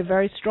happen to be a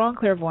very strong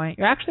clairvoyant.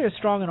 You actually are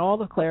strong in all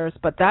the clairs,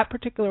 but that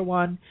particular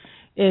one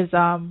is,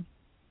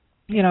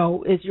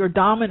 is your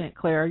dominant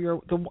clair.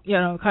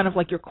 Kind of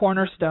like your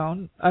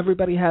cornerstone.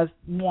 Everybody has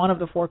one of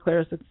the four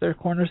clairs that's their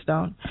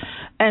cornerstone.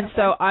 And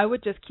so I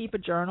would just keep a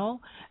journal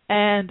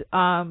and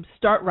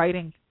start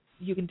writing.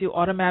 You can do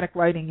automatic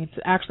writing. It's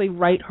actually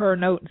write her a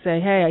note and say,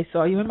 hey, I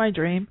saw you in my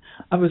dream.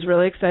 I was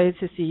really excited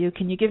to see you.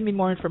 Can you give me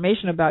more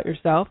information about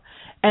yourself?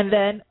 And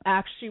then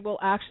she will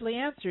actually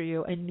answer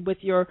you. And with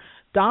your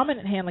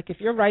dominant hand, like if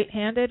you're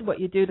right-handed,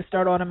 what you do to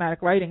start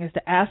automatic writing is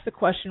to ask the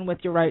question with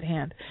your right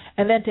hand.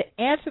 And then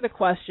to answer the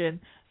question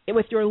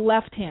with your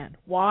left hand.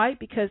 Why?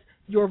 Because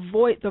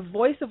the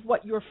voice of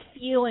what you're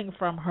feeling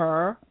from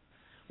her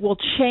will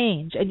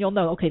change, and you'll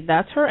know, okay,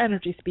 that's her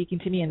energy speaking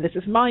to me, and this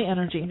is my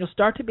energy, and you'll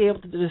start to be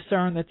able to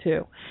discern the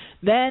two.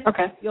 Then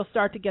you'll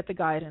start to get the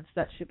guidance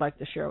that she'd like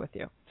to share with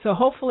you. So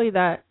hopefully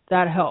that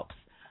helps.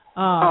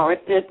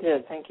 It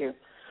did. Thank you.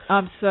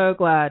 I'm so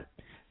glad.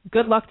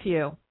 Good luck to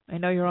you. I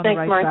know you're on the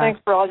right Mark. track.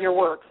 Thanks for all your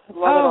work. Love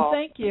it all.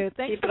 Thank you.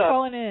 Thanks Keep for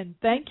calling in.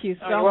 Thank you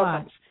so you're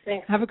welcome. much.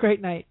 Thanks. Have a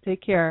great night.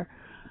 Take care.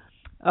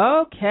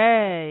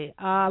 Okay.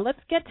 Let's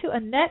get to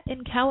Annette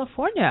in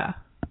California.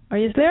 Are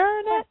you there,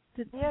 Annette?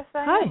 Yes,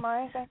 I Hi. am,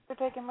 Mari. Thanks for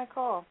taking my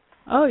call.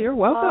 Oh, you're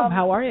welcome.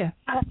 How are you?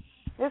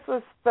 This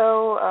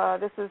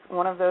is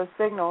one of those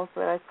signals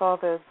that I saw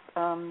this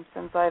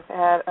since I've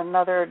had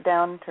another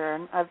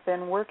downturn. I've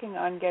been working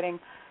on getting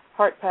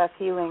Heart Path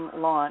Healing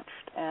launched,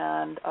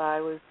 and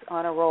I was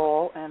on a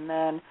roll, and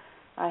then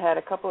I had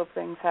a couple of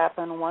things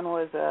happen. One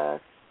was a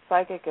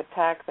psychic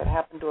attack that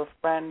happened to a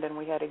friend, and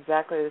we had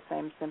exactly the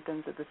same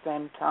symptoms at the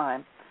same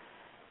time.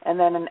 And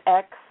then an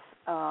ex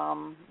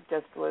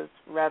just was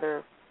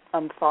rather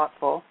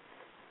unthoughtful.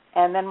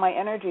 And then my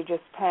energy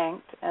just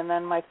tanked, and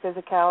then my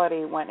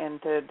physicality went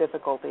into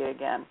difficulty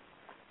again.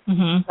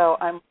 Mm-hmm. So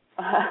I'm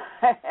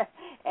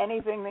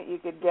anything that you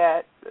could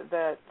get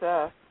that,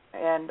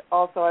 and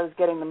also I was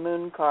getting the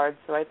moon card,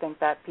 so I think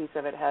that piece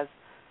of it has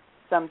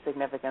some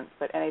significance,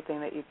 but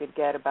anything that you could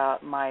get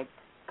about my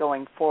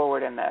going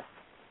forward in this.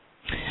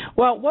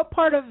 Well, what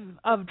part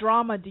of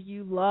drama do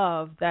you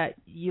love that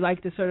you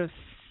like to sort of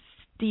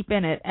deep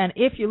in it? And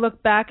if you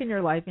look back in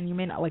your life, and you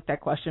may not like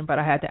that question, but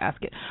I had to ask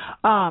it.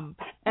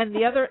 And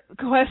the other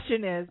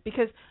question is,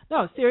 because,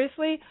 no,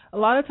 seriously, a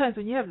lot of times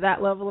when you have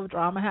that level of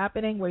drama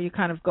happening where you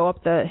kind of go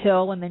up the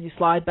hill and then you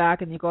slide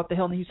back and you go up the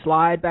hill and you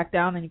slide back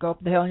down and you go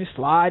up the hill and you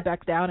slide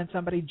back down and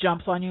somebody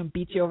jumps on you and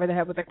beats you over the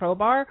head with a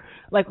crowbar,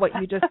 like what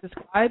you just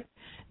described,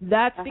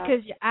 that's because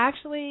you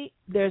actually,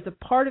 there's a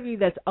part of you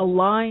that's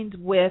aligned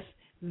with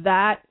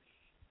that.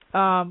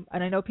 And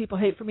I know people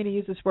hate for me to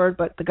use this word,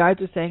 but the guides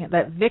are saying it,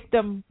 that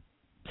victim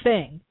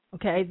thing,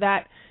 okay,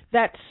 that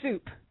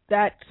soup,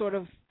 that sort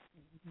of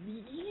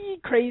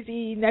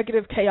crazy,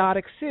 negative,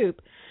 chaotic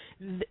soup,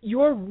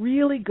 you're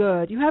really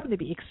good. You happen to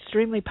be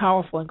extremely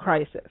powerful in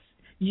crisis.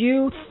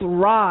 You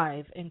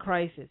thrive in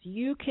crisis.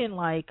 You can,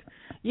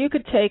 you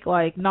could take,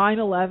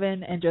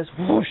 9/11 and just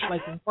whoosh,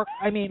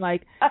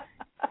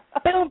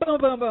 boom, boom,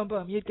 boom, boom,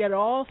 boom. You'd get it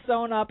all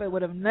sewn up. It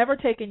would have never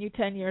taken you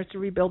 10 years to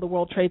rebuild the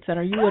World Trade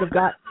Center. You would have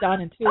got done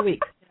in 2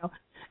 weeks.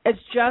 It's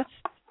just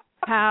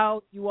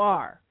how you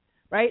are,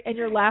 right? And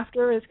your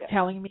laughter is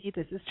telling me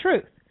this is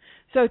truth.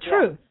 So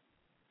truth,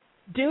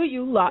 do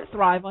you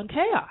thrive on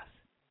chaos?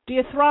 Do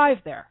you thrive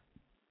there?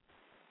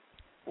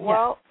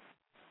 Well,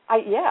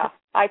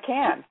 I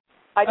can.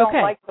 I don't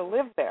like to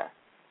live there.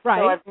 Right.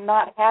 So I've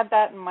not had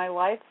that in my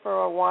life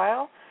for a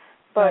while.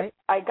 But right.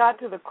 I got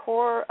to the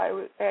core.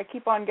 I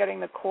keep on getting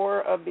the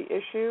core of the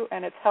issue,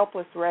 and it's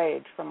helpless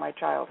rage from my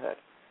childhood.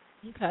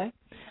 Okay.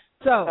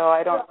 So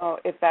I don't know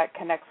if that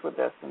connects with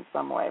this in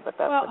some way, but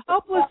that's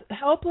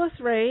helpless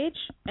rage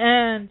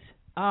and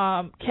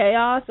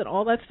chaos and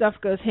all that stuff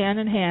goes hand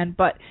in hand.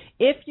 But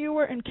if you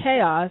were in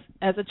chaos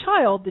as a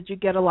child, did you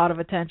get a lot of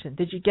attention?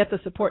 Did you get the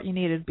support you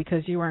needed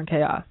because you were in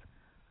chaos?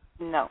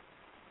 No.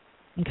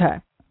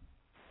 Okay.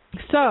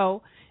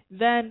 So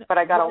then, but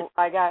I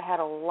had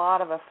a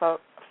lot of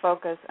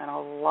focus and a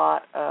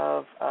lot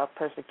of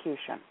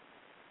persecution,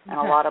 and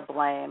a lot of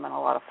blame and a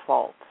lot of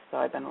fault. So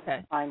I've been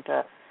trying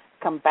to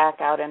come back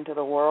out into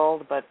the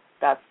world, but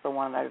that's the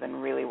one that I've been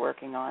really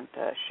working on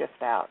to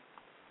shift out.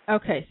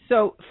 Okay,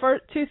 so for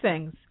two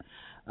things,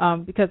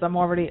 because I'm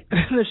already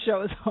the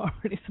show is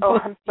already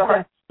supposed I'm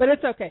sorry. But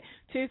it's okay.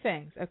 Two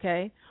things,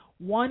 okay?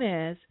 One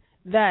is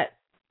that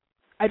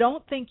I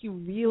don't think you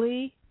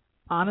really,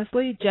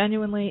 honestly,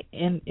 genuinely,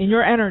 in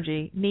your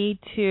energy, need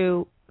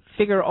to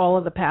figure all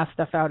of the past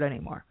stuff out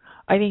anymore.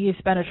 I think you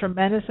spent a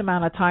tremendous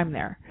amount of time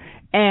there.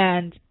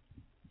 And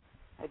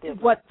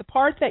what the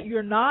part that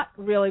you're not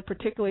really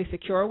particularly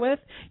secure with,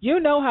 you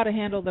know how to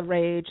handle the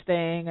rage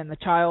thing and the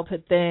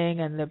childhood thing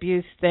and the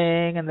abuse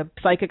thing and the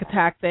psychic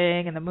attack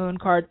thing and the moon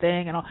card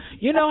thing and all.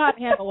 You know how to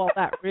handle all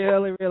that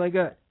really, really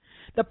good.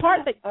 The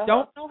part that you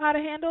don't know how to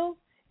handle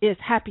is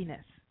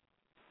happiness.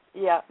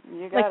 Yeah,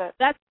 you got it.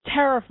 That's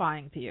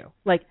terrifying to you.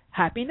 Like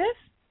happiness?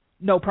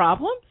 No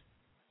problems?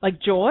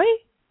 Like joy?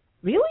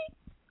 Really?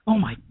 Oh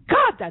my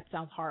God, that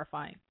sounds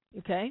horrifying.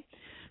 Okay?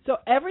 So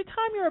every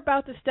time you're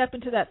about to step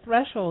into that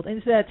threshold,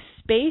 into that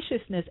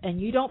spaciousness, and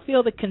you don't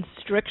feel the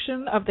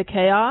constriction of the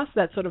chaos,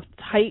 that sort of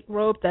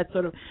tightrope, that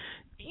sort of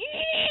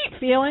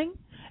feeling,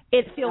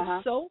 it feels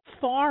so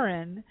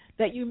foreign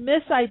that you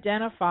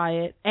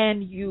misidentify it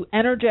and you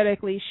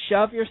energetically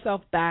shove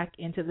yourself back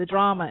into the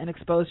drama and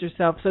expose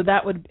yourself. So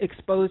that would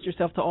expose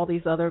yourself to all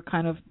these other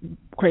kind of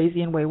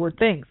crazy and wayward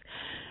things.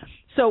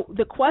 So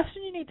the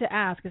question you need to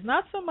ask is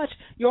not so much,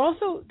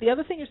 the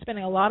other thing you're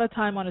spending a lot of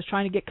time on is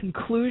trying to get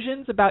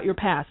conclusions about your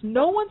past.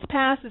 No one's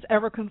past is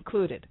ever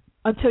concluded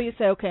until you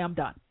say, okay, I'm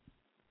done.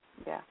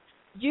 Yeah.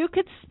 You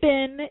could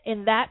spin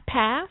in that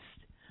past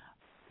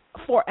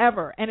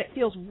forever, and it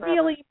feels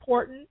really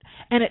important,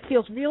 and it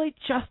feels really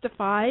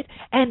justified,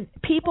 and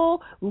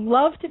people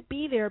love to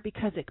be there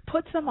because it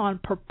puts them on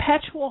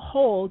perpetual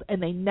hold,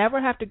 and they never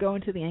have to go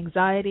into the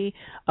anxiety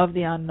of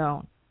the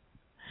unknown.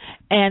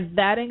 And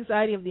that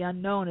anxiety of the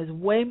unknown is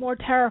way more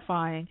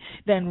terrifying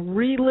than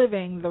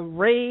reliving the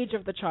rage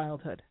of the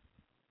childhood.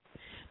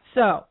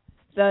 So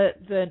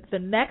the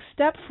next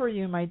step for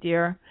you, my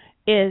dear,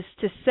 is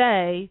to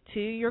say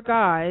to your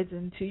guides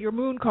and to your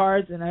moon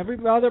cards and every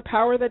other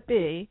power that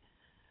be,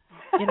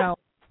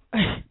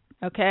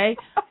 okay,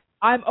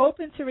 I'm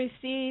open to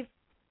receive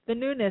the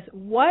newness.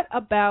 What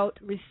about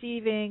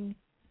receiving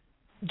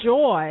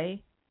joy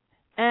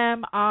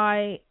am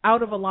I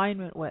out of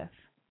alignment with?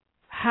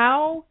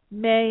 How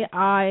may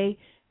I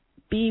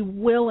be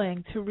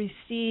willing to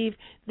receive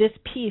this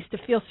peace, to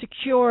feel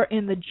secure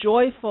in the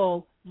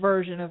joyful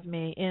version of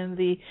me, in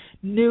the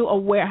new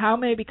aware? How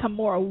may I become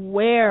more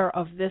aware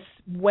of this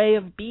way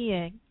of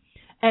being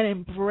and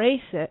embrace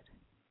it?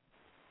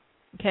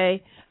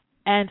 Okay?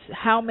 And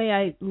how may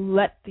I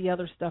let the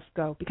other stuff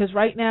go? Because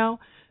right now,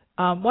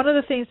 one of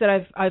the things that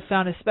I've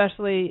found,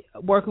 especially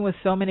working with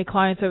so many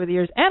clients over the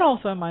years and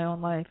also in my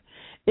own life,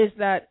 is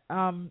that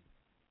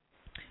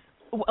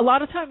a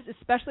lot of times,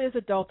 especially as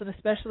adults and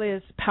especially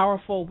as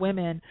powerful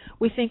women,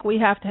 we think we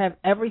have to have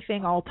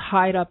everything all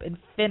tied up and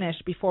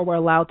finished before we're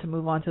allowed to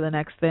move on to the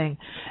next thing.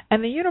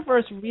 And the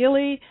universe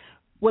really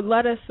would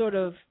let us sort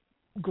of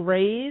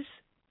graze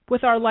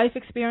with our life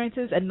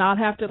experiences and not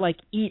have to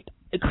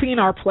clean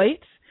our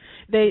plates.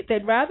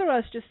 They'd rather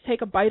us just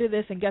take a bite of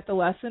this and get the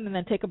lesson, and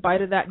then take a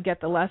bite of that and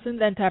get the lesson,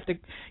 than to have to,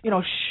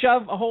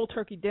 shove a whole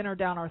turkey dinner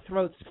down our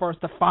throats for us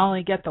to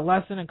finally get the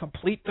lesson and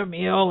complete the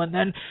meal, and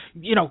then,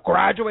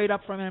 graduate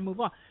up from it and move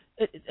on.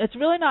 It's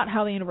really not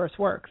how the universe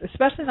works,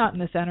 especially not in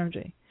this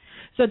energy.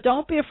 So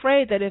don't be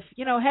afraid that if,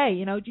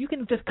 you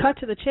can just cut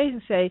to the chase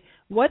and say,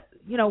 what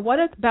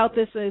about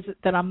this is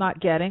that I'm not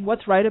getting?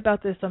 What's right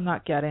about this I'm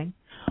not getting?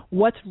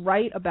 What's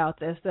right about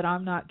this that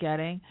I'm not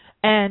getting?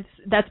 And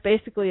that's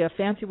basically a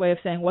fancy way of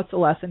saying, what's the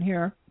lesson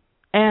here?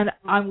 And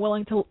I'm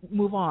willing to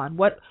move on.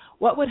 What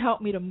would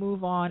help me to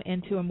move on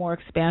into a more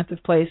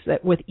expansive place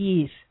with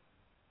ease?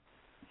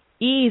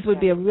 Ease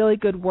would be a really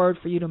good word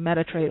for you to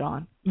meditate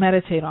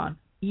on.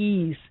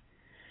 Ease.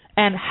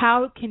 And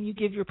how can you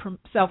give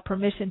yourself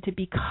permission to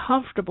be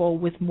comfortable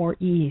with more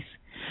ease?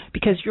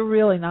 Because you're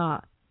really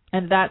not.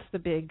 And that's the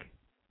big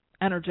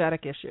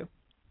energetic issue.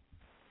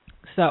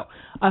 So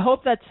I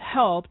hope that's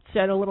helped,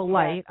 shed a little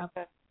light. I'm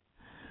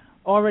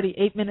already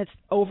 8 minutes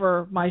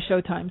over my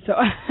show time, so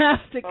I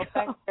have to go.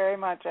 Thanks very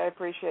much. I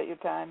appreciate your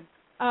time.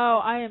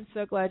 Oh, I am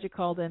so glad you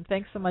called in.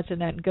 Thanks so much,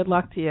 Annette, and good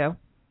luck to you.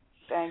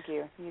 Thank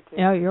you. You too.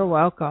 Yeah, you're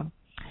welcome.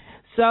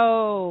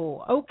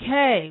 So,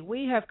 okay,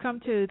 we have come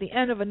to the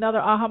end of another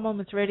Aha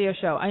Moments radio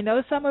show. I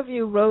know some of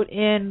you wrote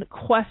in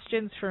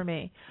questions for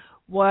me.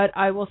 What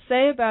I will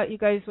say about you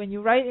guys, when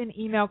you write in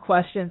email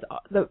questions,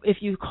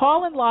 if you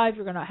call in live,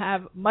 you're going to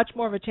have much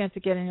more of a chance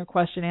of getting your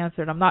question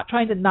answered. I'm not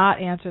trying to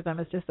not answer them.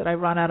 It's just that I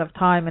run out of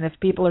time, and if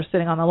people are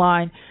sitting on the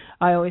line,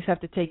 I always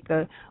have to take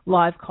the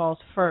live calls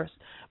first.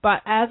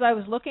 But as I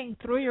was looking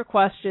through your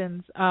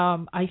questions,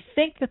 I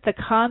think that the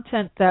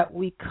content that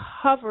we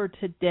covered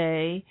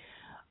today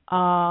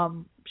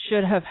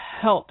should have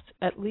helped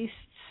at least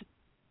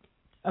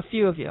a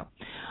few of you.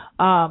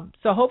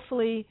 So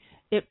hopefully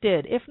it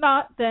did. If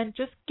not, then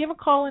just give a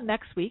call in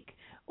next week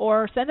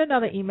or send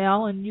another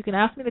email, and you can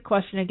ask me the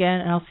question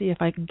again, and I'll see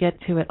if I can get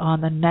to it on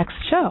the next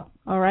show.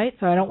 All right?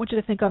 So I don't want you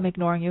to think I'm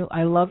ignoring you.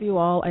 I love you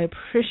all. I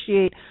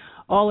appreciate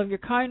all of your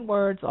kind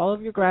words, all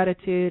of your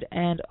gratitude,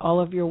 and all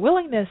of your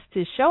willingness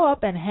to show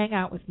up and hang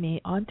out with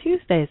me on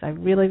Tuesdays. I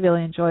really,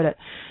 really enjoyed it.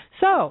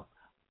 So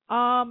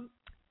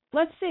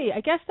let's see. I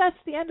guess that's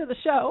the end of the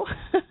show.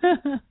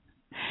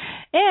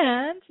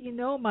 And you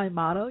know my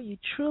motto, you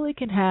truly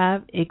can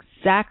have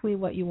exactly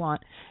what you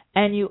want,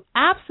 and you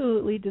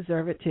absolutely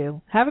deserve it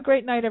too. Have a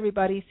great night,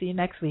 everybody. See you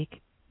next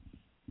week.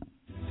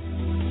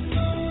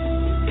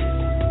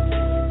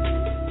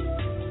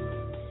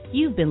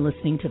 You've been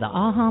listening to the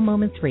Aha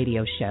Moments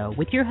radio show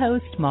with your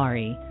host,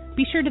 Mari.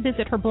 Be sure to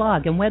visit her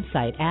blog and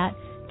website at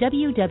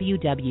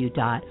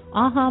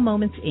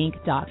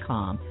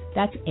www.ahamomentsinc.com.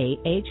 That's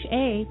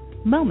AHA,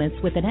 moments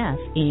with an S,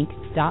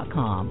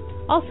 inc.com.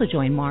 Also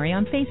join Mari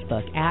on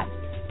Facebook at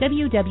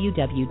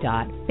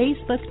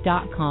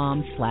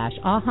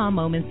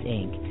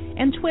www.facebook.com/ahamomentsinc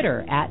and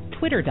Twitter at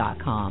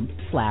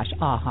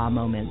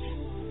twitter.com/ahamoments.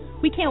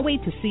 We can't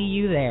wait to see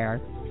you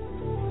there.